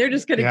meeting. They're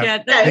just going to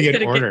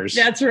get orders.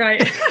 That's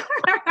right.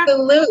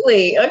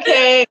 Absolutely.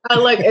 Okay.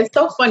 Look, it's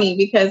so funny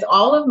because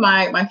all of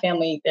my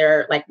family,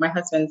 they're like, my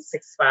husband's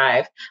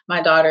 6'5",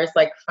 my daughter's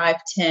like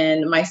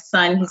 5'10", my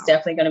son, he's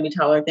definitely going to be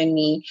taller than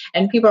me.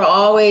 And people are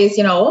always,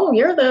 oh,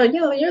 you're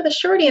the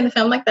shorty in the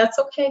family. Like, that's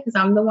okay, because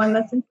I'm the one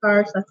that's in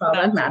charge. That's all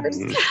that matters.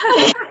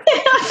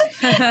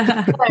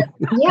 But,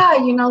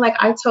 yeah, like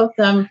I told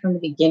them from the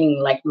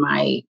beginning, like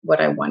what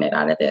I wanted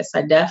out of this.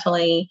 I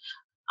definitely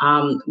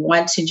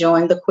want to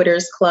join the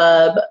Quitters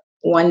Club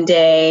one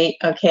day,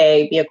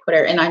 be a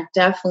quitter. And I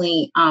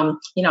definitely,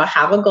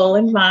 have a goal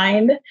in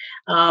mind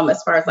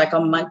as far as like a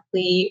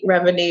monthly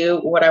revenue,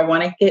 what I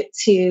want to get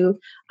to.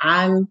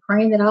 I'm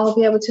praying that I'll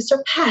be able to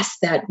surpass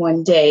that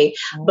one day.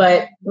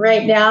 But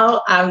right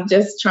now, I'm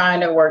just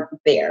trying to work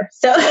there.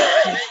 So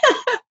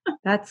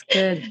that's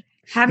good.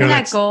 Having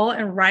that goal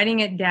and writing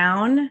it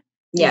down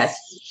is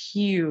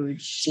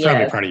huge. It's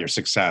probably part of your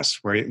success,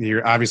 where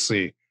you're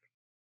obviously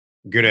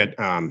good at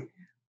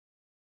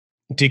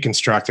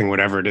deconstructing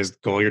whatever it is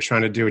goal you're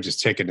trying to do.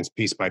 Just take it in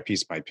piece by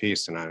piece by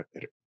piece, and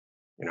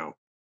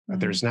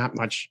there's not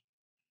much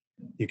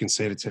you can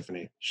say to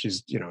Tiffany.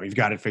 She's you've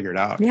got it figured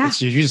out. Yeah.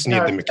 You just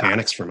need the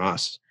mechanics from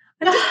us.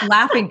 I'm just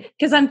laughing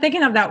because I'm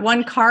thinking of that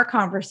one car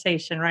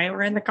conversation. Right,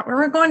 we're in the car.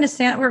 We're going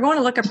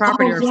to look at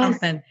property or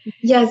something.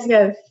 Yes.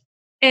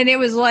 And it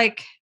was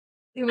like,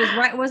 it was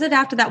right. Was it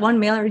after that one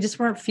mailer? We just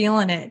weren't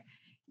feeling it.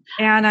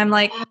 And I'm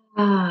like,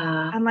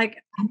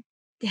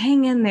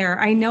 hang in there.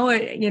 I know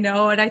it,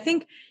 and I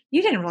think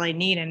you didn't really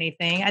need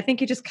anything. I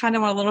think you just kind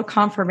of want a little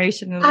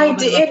confirmation. I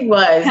did. It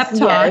was pep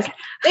talk.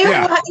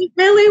 Yes. It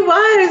really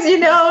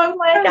was, I'm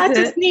like, I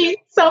just need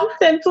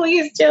something.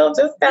 Please, Jill,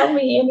 just tell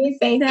me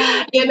anything,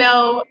 and it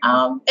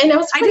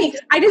was funny.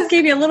 I just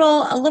gave you a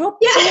little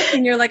peek,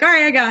 and you're like, all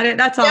right, I got it.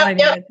 That's all I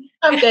needed.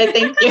 I'm good.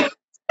 Thank you.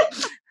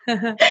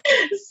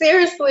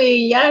 Seriously,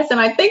 yes. And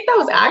I think that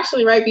was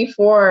actually right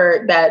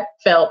before that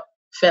failed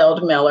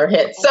mailer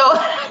hit. So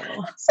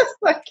it's just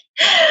like,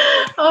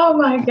 oh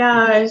my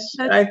gosh.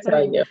 I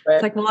tell you. But,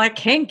 it's like, well, I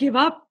can't give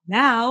up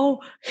now.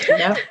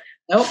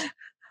 Nope.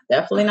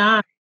 Definitely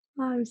not.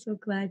 Oh, I'm so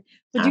glad.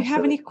 Would you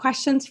have any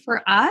questions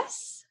for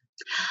us?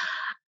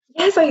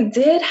 Yes, I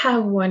did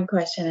have one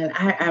question,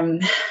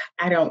 and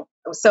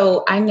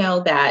so I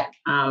know that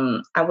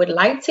I would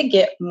like to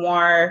get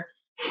more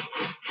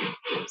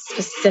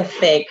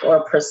specific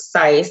or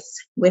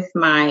precise with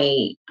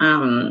my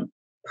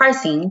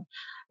pricing.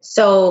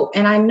 So,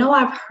 and I know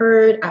I've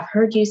heard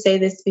you say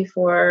this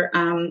before,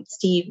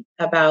 Steve,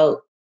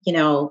 about,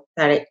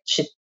 that it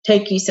should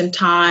take you some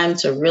time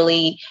to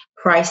really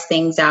price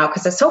things out.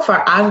 Because so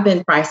far I've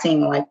been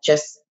pricing like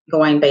just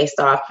going based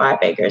off 5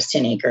 acres,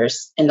 10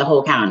 acres in the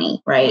whole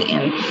county. Right.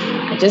 And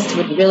I just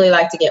would really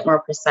like to get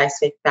more precise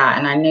with that.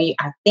 And I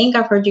think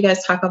I've heard you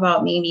guys talk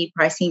about maybe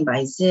pricing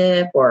by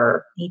zip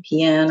or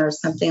APN or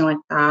something like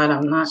that.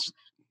 I'm not.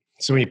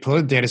 So when you pull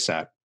a data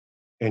set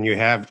and you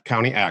have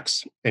county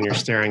X and you're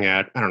staring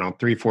at,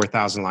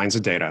 3,000-4,000 lines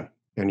of data,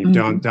 and you've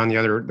done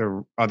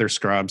the other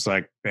scrubs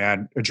like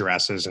bad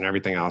addresses and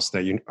everything else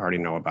that you already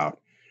know about.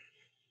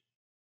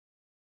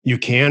 You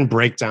can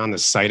break down the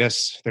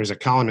situs. There's a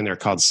column in there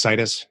called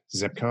situs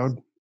zip code.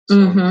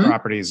 So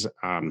properties,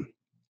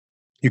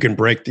 you can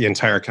break the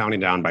entire county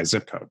down by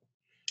zip code.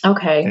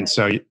 Okay.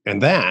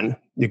 And then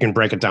you can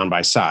break it down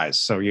by size.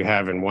 So you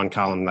have in one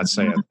column, let's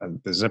say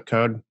the zip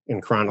code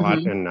in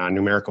in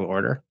numerical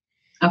order.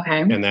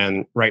 Okay. And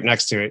then right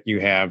next to it, you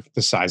have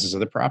the sizes of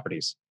the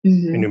properties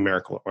in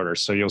numerical order.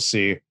 So you'll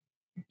see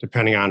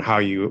depending on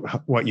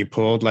what you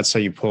pulled. Let's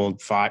say you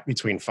pulled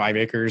between 5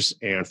 acres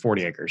and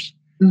 40 acres.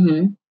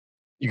 Mm-hmm.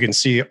 You can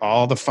see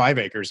all the 5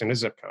 acres in a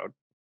zip code,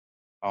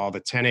 all the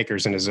 10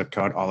 acres in a zip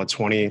code, all the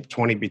 20,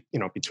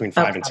 between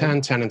 5 and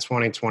 10, 10 and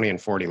 20, 20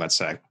 and 40, let's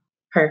say.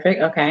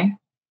 Perfect. Okay.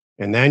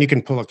 And then you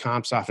can pull the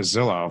comps off of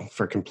Zillow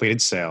for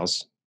completed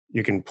sales.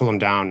 You can pull them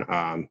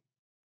down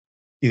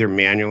either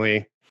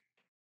manually.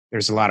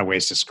 There's a lot of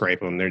ways to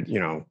scrape them.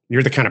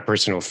 You're the kind of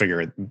person who'll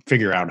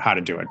figure out how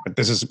to do it. But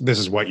this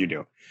is what you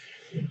do,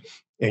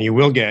 and you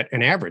will get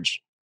an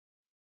average.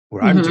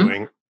 What I'm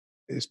doing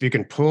is if you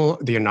can pull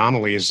the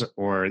anomalies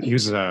or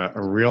use a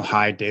real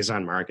high days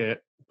on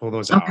market, pull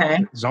those out. Okay.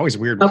 There's always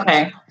weird ones.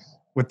 Okay.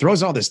 What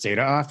throws all this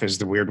data off is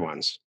the weird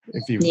ones.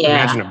 If you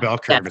imagine a bell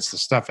curve, it's the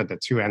stuff at the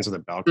two ends of the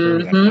bell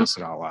curve that mess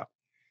it all up.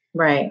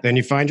 Right. Then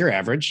you find your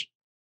average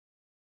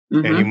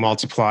and you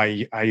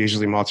multiply. I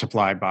usually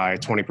multiply by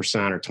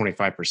 20% or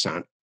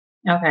 25%.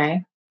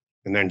 Okay.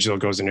 And then Jill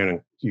goes in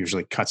and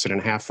usually cuts it in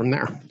half from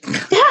there.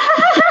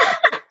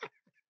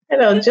 I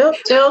know Jill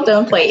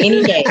don't play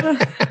any game.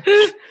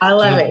 I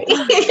love it.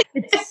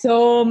 It's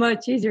so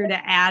much easier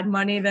to add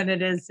money than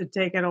it is to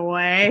take it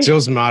away.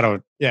 Jill's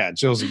motto,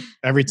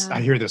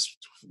 I hear this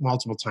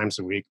multiple times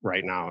a week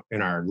right now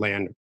in our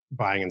land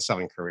buying and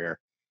selling career.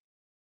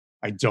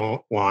 I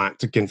don't want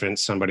to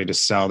convince somebody to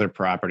sell their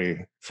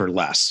property for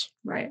less.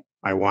 Right.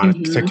 I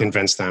want to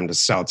convince them to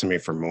sell to me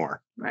for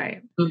more.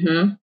 Right.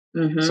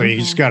 So you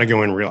just got to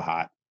go in real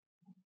hot.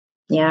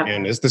 Yeah.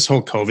 And this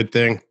whole COVID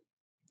thing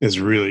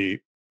is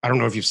really, I don't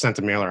know if you've sent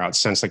the mailer out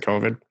since the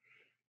COVID.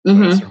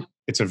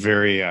 It's a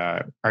very,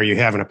 are you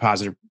having a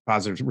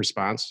positive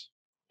response?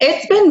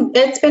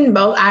 It's been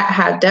both.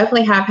 I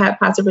definitely have had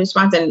positive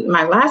response. And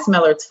my last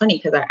mailer, it's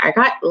funny because I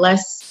got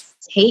less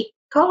hate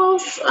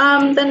calls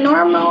than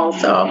normal.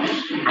 So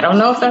I don't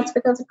know if that's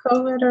because of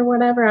COVID or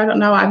whatever. I don't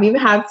know. I've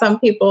even had some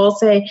people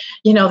say,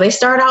 they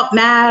start out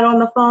mad on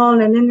the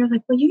phone and then they're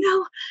like,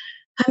 well,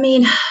 I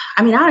mean,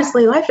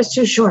 honestly, life is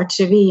too short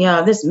to be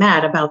this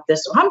mad about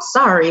this. So I'm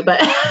sorry,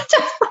 but so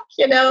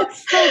cute.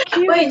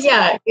 But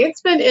yeah,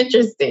 it's been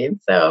interesting.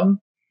 So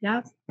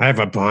yeah, I have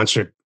a bunch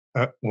of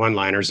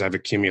one-liners I've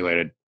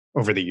accumulated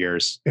over the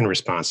years in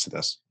response to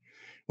this.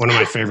 One of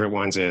my favorite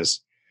ones is,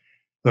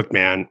 look,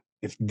 man,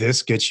 if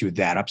this gets you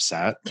that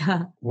upset,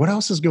 what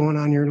else is going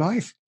on in your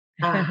life?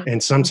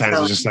 And sometimes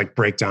it's just like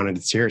break down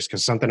into tears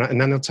because something, and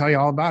then they'll tell you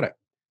all about it.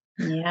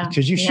 Yeah.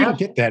 Because you shouldn't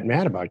get that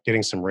mad about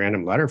getting some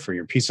random letter for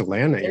your piece of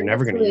land that you're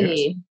never going to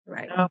use.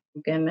 Right. Oh,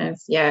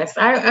 goodness. Yes.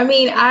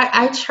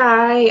 I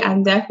try.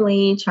 I'm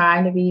definitely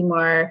trying to be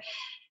more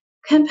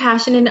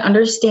compassionate and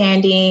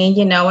understanding,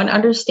 and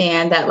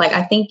understand that, like,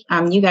 I think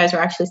you guys were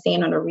actually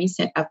saying on a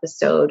recent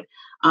episode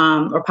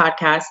or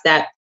podcast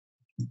that,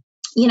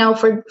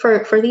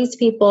 for these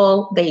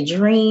people, they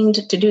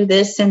dreamed to do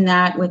this and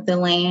that with the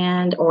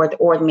land,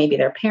 or maybe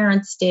their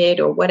parents did,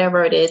 or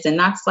whatever it is. And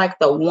that's like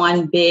the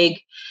one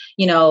big,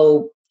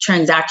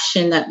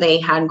 transaction that they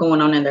had going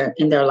on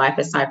in their life,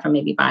 aside from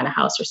maybe buying a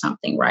house or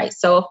something. Right.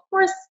 So of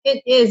course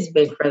it is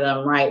big for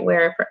them. Right.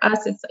 Where for us,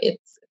 it's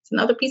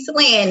another piece of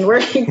land. We're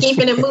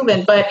keeping it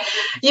moving, but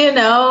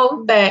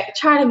that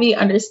try to be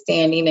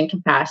understanding and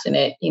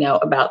compassionate,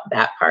 about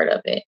that part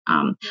of it.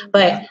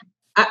 But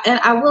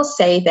I will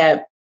say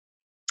that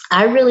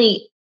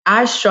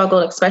I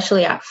struggled,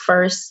 especially at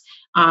first,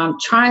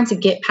 trying to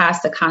get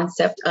past the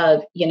concept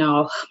of,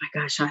 oh my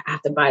gosh, I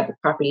have to buy the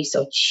property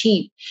so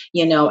cheap.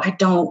 I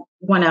don't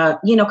want to,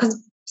 because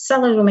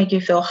sellers will make you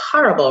feel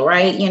horrible,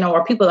 right?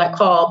 Or people that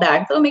call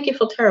back, they'll make you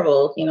feel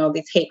terrible.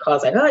 These hate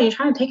calls like, oh, you're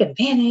trying to take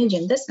advantage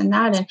and this and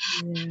that. And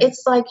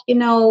it's like,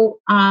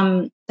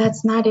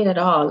 that's not it at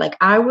all. Like,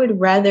 I would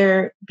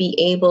rather be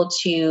able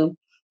to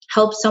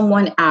help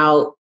someone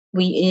out.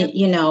 We,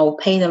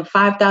 pay them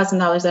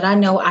 $5,000 that I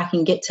know I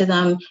can get to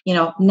them,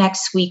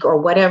 next week or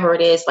whatever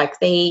it is. Like,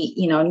 they,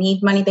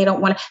 need money. They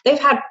don't want to, they've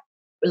had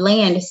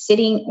land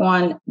sitting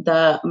on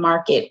the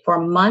market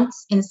for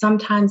months and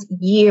sometimes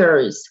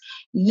years.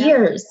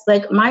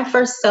 Like my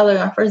first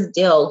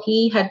deal,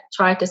 he had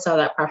tried to sell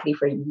that property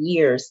for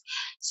years.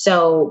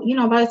 So,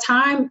 by the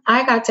time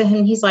I got to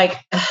him, he's like,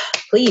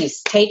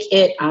 please take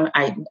it. I'm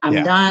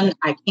done.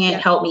 I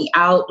can't help me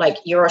out. Like,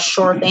 you're a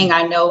sure thing.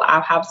 I know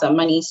I'll have some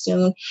money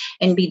soon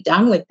and be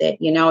done with it,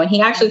 And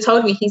he actually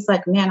told me, he's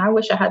like, man, I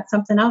wish I had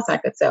something else I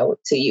could sell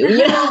to you.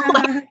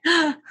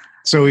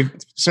 So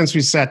since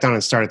we sat down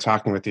and started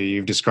talking with you,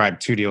 you've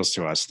described 2 deals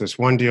to us. This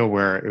one deal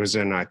where it was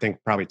in, I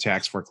think, probably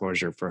tax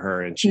foreclosure for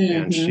her, and you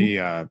did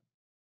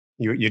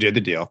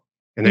the deal,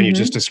 and then you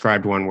just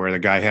described one where the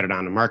guy had it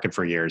on the market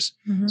for years.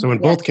 So in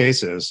both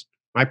cases,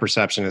 my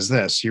perception is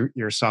this: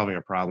 you're solving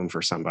a problem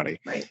for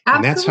somebody, right?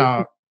 And that's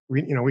how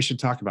we should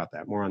talk about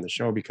that more on the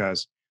show,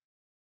 because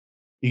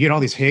you get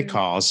all these hate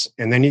calls,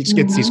 and then you just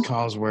get these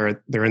calls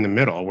where they're in the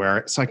middle, where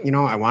it's like,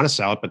 I want to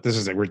sell it, but this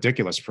is a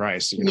ridiculous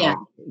price. I'm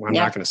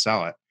not going to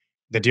sell it.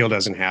 The deal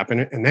doesn't happen.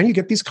 And then you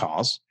get these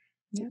calls.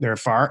 They're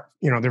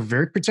they're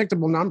very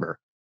predictable number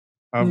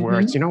of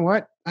where it's, you know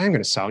what, I am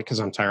going to sell it because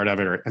I'm tired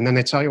of it. And then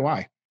they tell you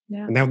why.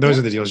 And those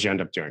are the deals you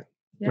end up doing.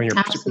 When you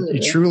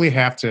Absolutely. truly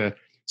have to.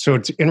 So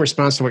it's in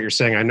response to what you're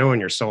saying, I know in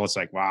your soul, it's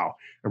like, wow,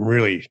 I'm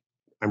really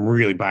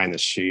buying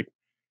this sheep.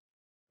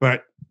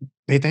 But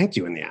they thanked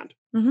you in the end.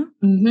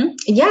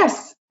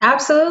 Yes,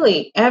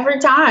 absolutely. Every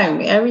time,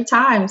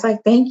 it's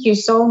like, thank you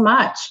so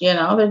much.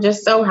 They're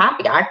just so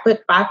happy. I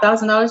put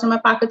 $5,000 in my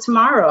pocket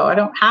tomorrow. I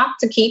don't have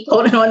to keep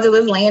holding on to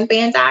this land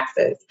paying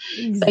taxes.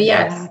 So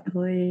yes,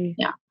 Exactly.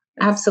 yeah,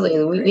 That's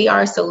absolutely. We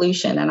are a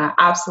solution, and I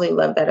absolutely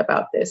love that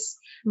about this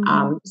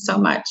so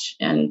much.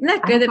 And isn't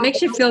that good? It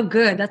makes you feel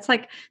good. That's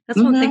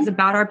one thing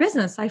about our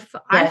business. I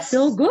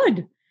feel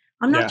good.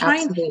 I'm not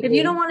trying. Absolutely. If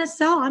you don't want to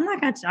sell, I'm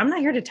not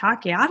here to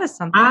talk you out of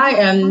something. I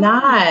am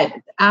not.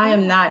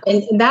 And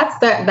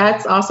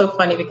that's also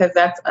funny, because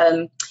that's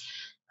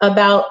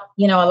about,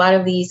 a lot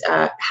of these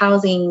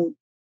housing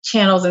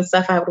channels and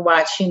stuff I would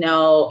watch,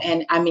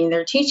 and I mean,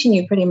 they're teaching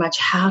you pretty much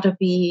how to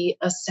be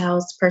a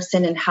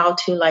salesperson, and how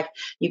to, like,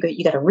 you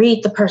got to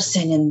read the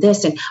person and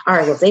this, and all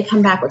right, well, if they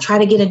come back, we'll try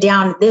to get it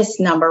down to this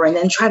number, and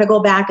then try to go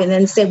back and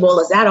then say, well,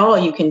 is that all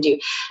you can do?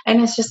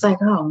 And it's just like,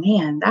 oh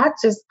man, I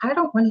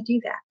don't want to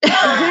do that.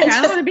 I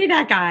don't want to be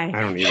that guy.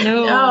 I don't either.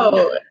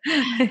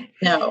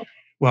 No.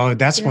 Well,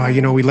 that's why,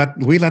 we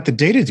let the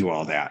data do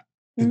all that.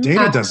 The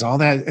data does all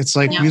that. It's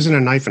like using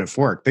a knife and a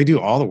fork. They do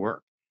all the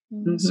work.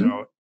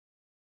 So,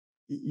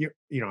 if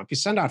you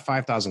send out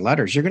 5,000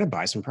 letters, you're going to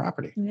buy some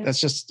property. That's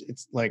just,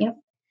 it's like,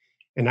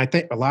 and I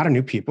think a lot of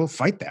new people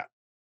fight that.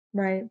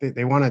 Right.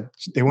 They want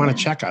to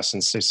check us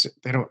and say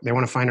they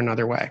want to find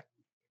another way.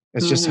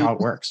 It's just how it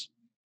works.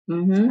 I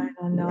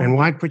don't know. And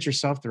why put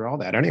yourself through all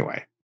that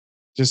anyway?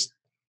 Just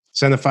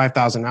send the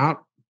 5,000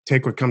 out,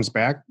 take what comes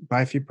back,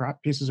 buy a few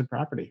pieces of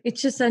property.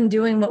 It's just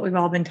undoing what we've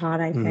all been taught,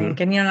 I think.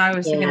 And, I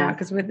was thinking about,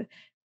 because we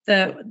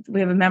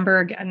have a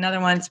member, another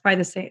one, it's probably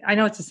the same. I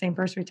know it's the same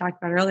person we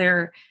talked about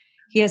earlier.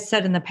 He has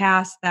said in the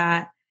past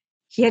that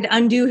he had to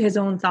undo his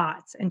own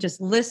thoughts and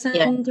just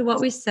listen to what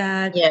we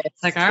said.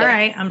 It's like, all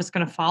right, I'm just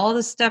going to follow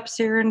the steps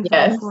here and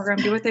follow the program,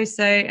 do what they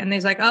say. And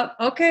he's like, oh,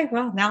 okay,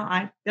 well,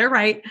 now they're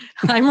right.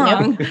 I'm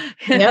wrong.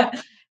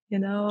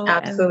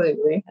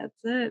 Absolutely. That's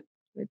it.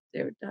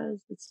 It does.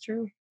 It's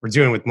true. We're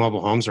doing with mobile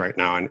homes right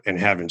now and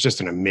having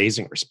just an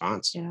amazing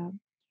response. Yeah.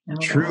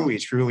 Truly,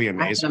 truly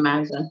amazing. I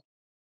can imagine.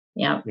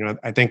 Yeah.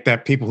 I think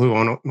that people who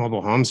own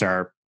mobile homes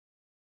are,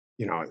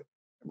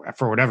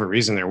 for whatever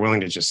reason, they're willing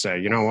to just say,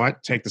 you know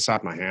what, take this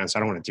off my hands. I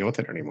don't want to deal with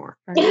it anymore.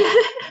 Right.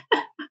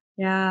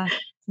 Yeah.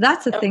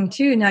 That's the thing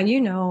too. Now,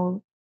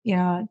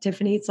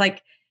 Tiffany, it's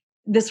like,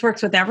 this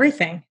works with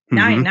everything.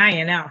 Now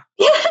you know.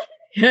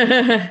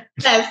 Yes.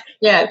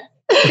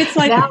 It's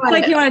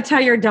like you want to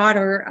tell your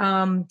daughter,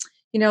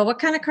 what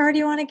kind of car do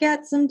you want to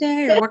get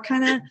someday, or what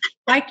kind of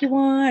bike you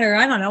want, or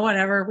I don't know,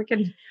 whatever. We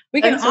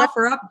can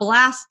offer up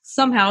blast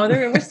somehow.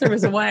 I wish there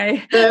was a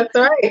way. That's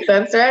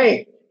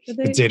right. A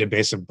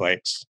database of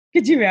bikes.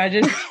 Could you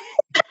imagine?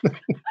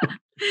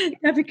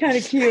 That'd be kind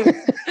of cute.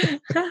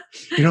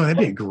 That'd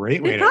be a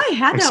great way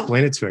to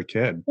explain it to a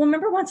kid. Well,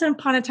 remember once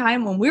upon a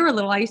time when we were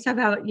little, I used to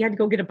have you had to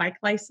go get a bike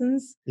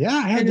license. Yeah,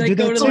 I had to do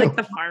that go to too.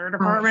 The fire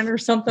department or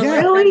something.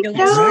 Really? Like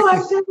Oh my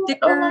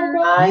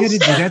gosh. You had to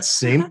do that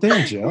same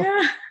thing, Jill.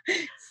 Yeah.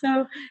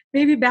 So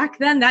maybe back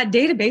then, that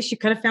database, you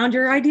could have found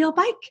your ideal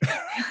bike.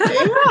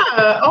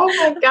 Oh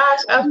my gosh.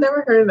 I've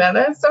never heard of that.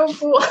 That's so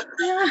cool.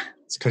 Yeah.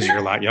 It's because you're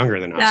a lot younger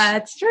than us.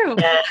 That's true.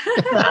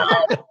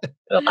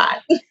 A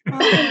lot.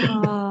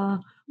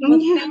 Well,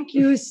 thank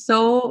you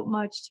so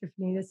much,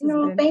 Tiffany. This has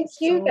been thank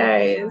you so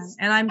guys. fun.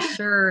 And I'm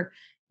sure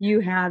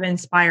you have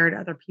inspired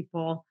other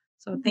people.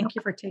 So thank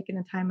you for taking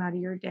the time out of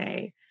your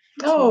day.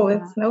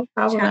 It's no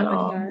problem at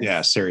all.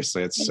 Yeah,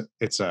 seriously.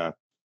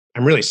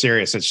 I'm really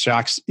serious. It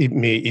shocks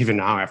me even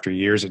now after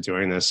years of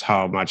doing this,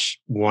 how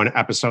much one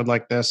episode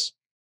like this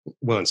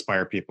will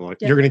inspire people.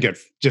 You're going to get,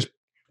 just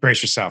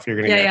brace yourself. You're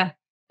going to get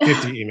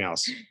 50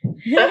 emails.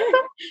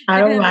 I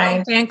don't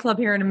mind. Fan club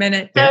here in a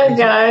minute. Oh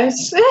gosh.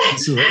 This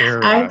is the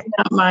era. I do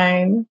not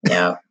mind.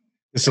 Yeah.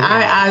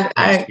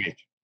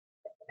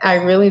 I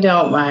really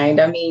don't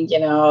mind. I mean,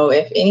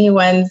 if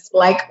anyone's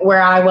like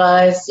where I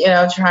was,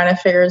 trying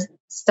to figure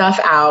stuff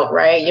out,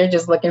 right? You're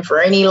just looking for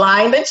any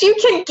line that you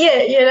can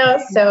get,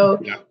 so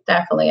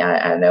definitely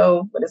I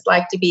know what it's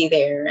like to be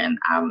there, and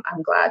I'm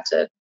glad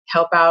to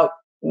help out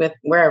with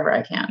wherever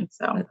I can.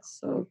 So that's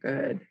so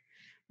good.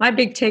 My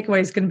big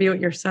takeaway is going to be what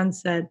your son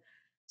said.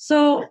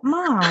 So,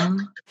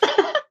 Mom,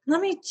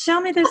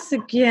 tell me this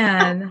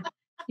again.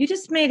 You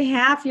just made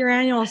half your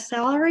annual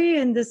salary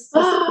in with this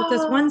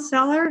one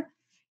seller?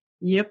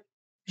 Yep.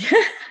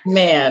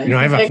 Man.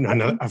 I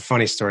have a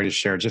funny story to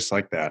share just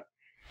like that.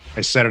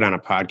 I said it on a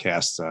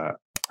podcast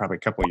probably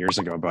a couple of years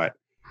ago, but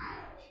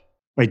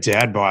my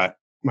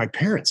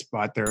parents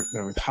bought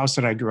the house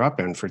that I grew up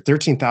in for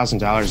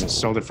 $13,000 and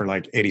sold it for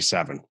like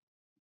 $87,000.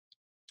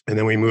 And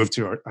then we moved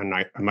to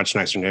a much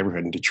nicer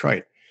neighborhood in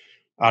Detroit,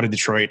 out of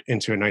Detroit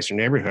into a nicer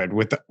neighborhood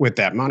with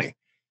that money.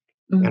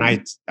 Mm-hmm.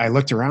 And I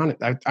looked around,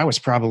 I was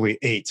probably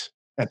 8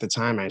 at the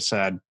time. I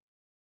said,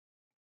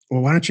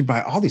 well, why don't you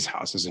buy all these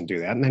houses and do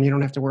that? And then you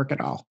don't have to work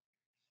at all.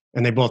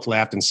 And they both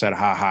laughed and said,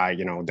 ha ha,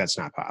 that's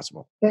not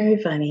possible.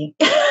 Very funny.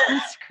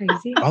 That's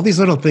crazy. All these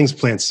little things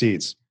plant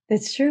seeds.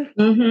 That's true.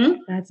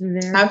 That's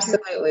very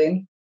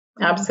Absolutely.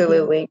 True.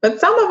 Absolutely. But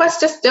some of us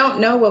just don't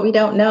know what we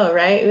don't know,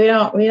 right? We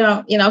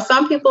don't,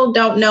 some people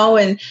don't know.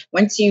 And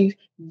once you've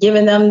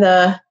given them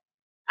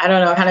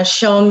kind of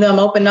shown them,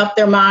 open up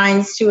their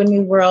minds to a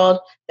new world,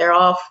 they're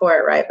all for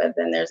it, right? But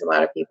then there's a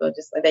lot of people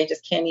they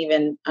just can't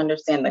even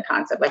understand the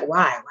concept. Like,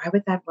 why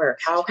would that work?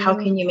 How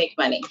can you make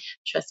money?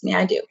 Trust me,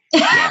 I do.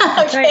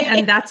 Yeah. Okay. Right.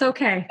 And that's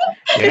okay.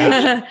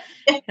 Yeah.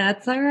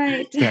 That's all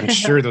right. Yeah, I'm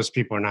sure those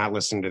people are not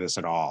listening to this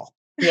at all.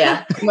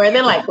 Yeah, more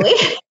than likely.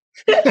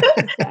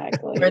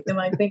 Exactly. More than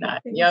likely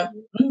not. Yep.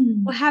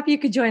 Well, happy you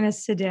could join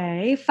us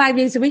today. 5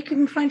 days a week, you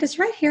can find us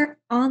right here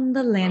on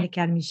the Land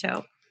Academy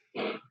Show.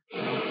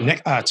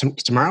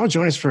 Tomorrow,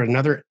 join us for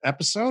another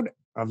episode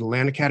of the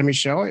Land Academy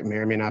Show. It may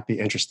or may not be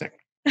interesting.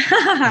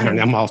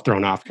 I'm all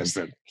thrown off because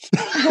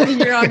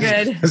you're all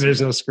good. Because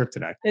there's no script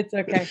today. It's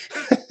okay.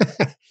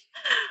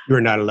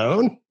 You're not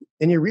alone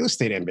in your real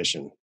estate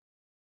ambition.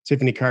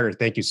 Tiffany Carter,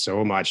 thank you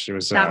so much.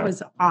 That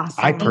was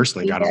awesome. I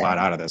personally got a lot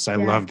out of this. I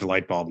loved the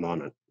light bulb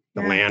moment,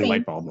 the land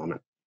light bulb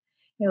moment.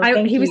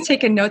 He was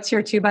taking notes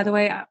here too, by the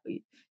way.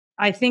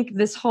 I think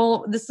this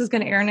is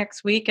going to air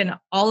next week, and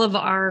all of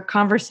our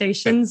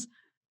conversations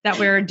that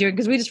we're doing,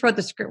 because we just wrote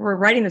the script, we're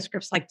writing the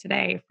scripts like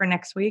today for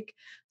next week.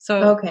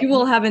 So you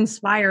will have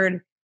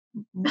inspired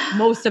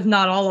most, if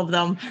not all of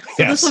them.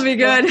 So this will be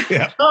good.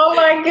 Yeah. Oh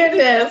my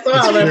goodness.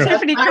 Wow, that's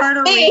Tiffany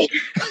Carter week.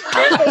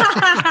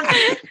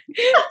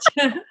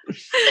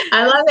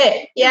 I love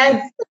it.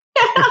 Yes.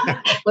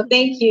 Well,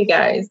 thank you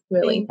guys.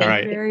 Really.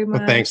 Thank you very much.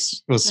 Well,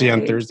 thanks. We'll see you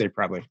on Thursday,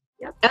 probably.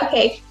 Yep.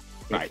 Okay.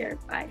 Take care.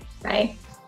 Bye. Bye.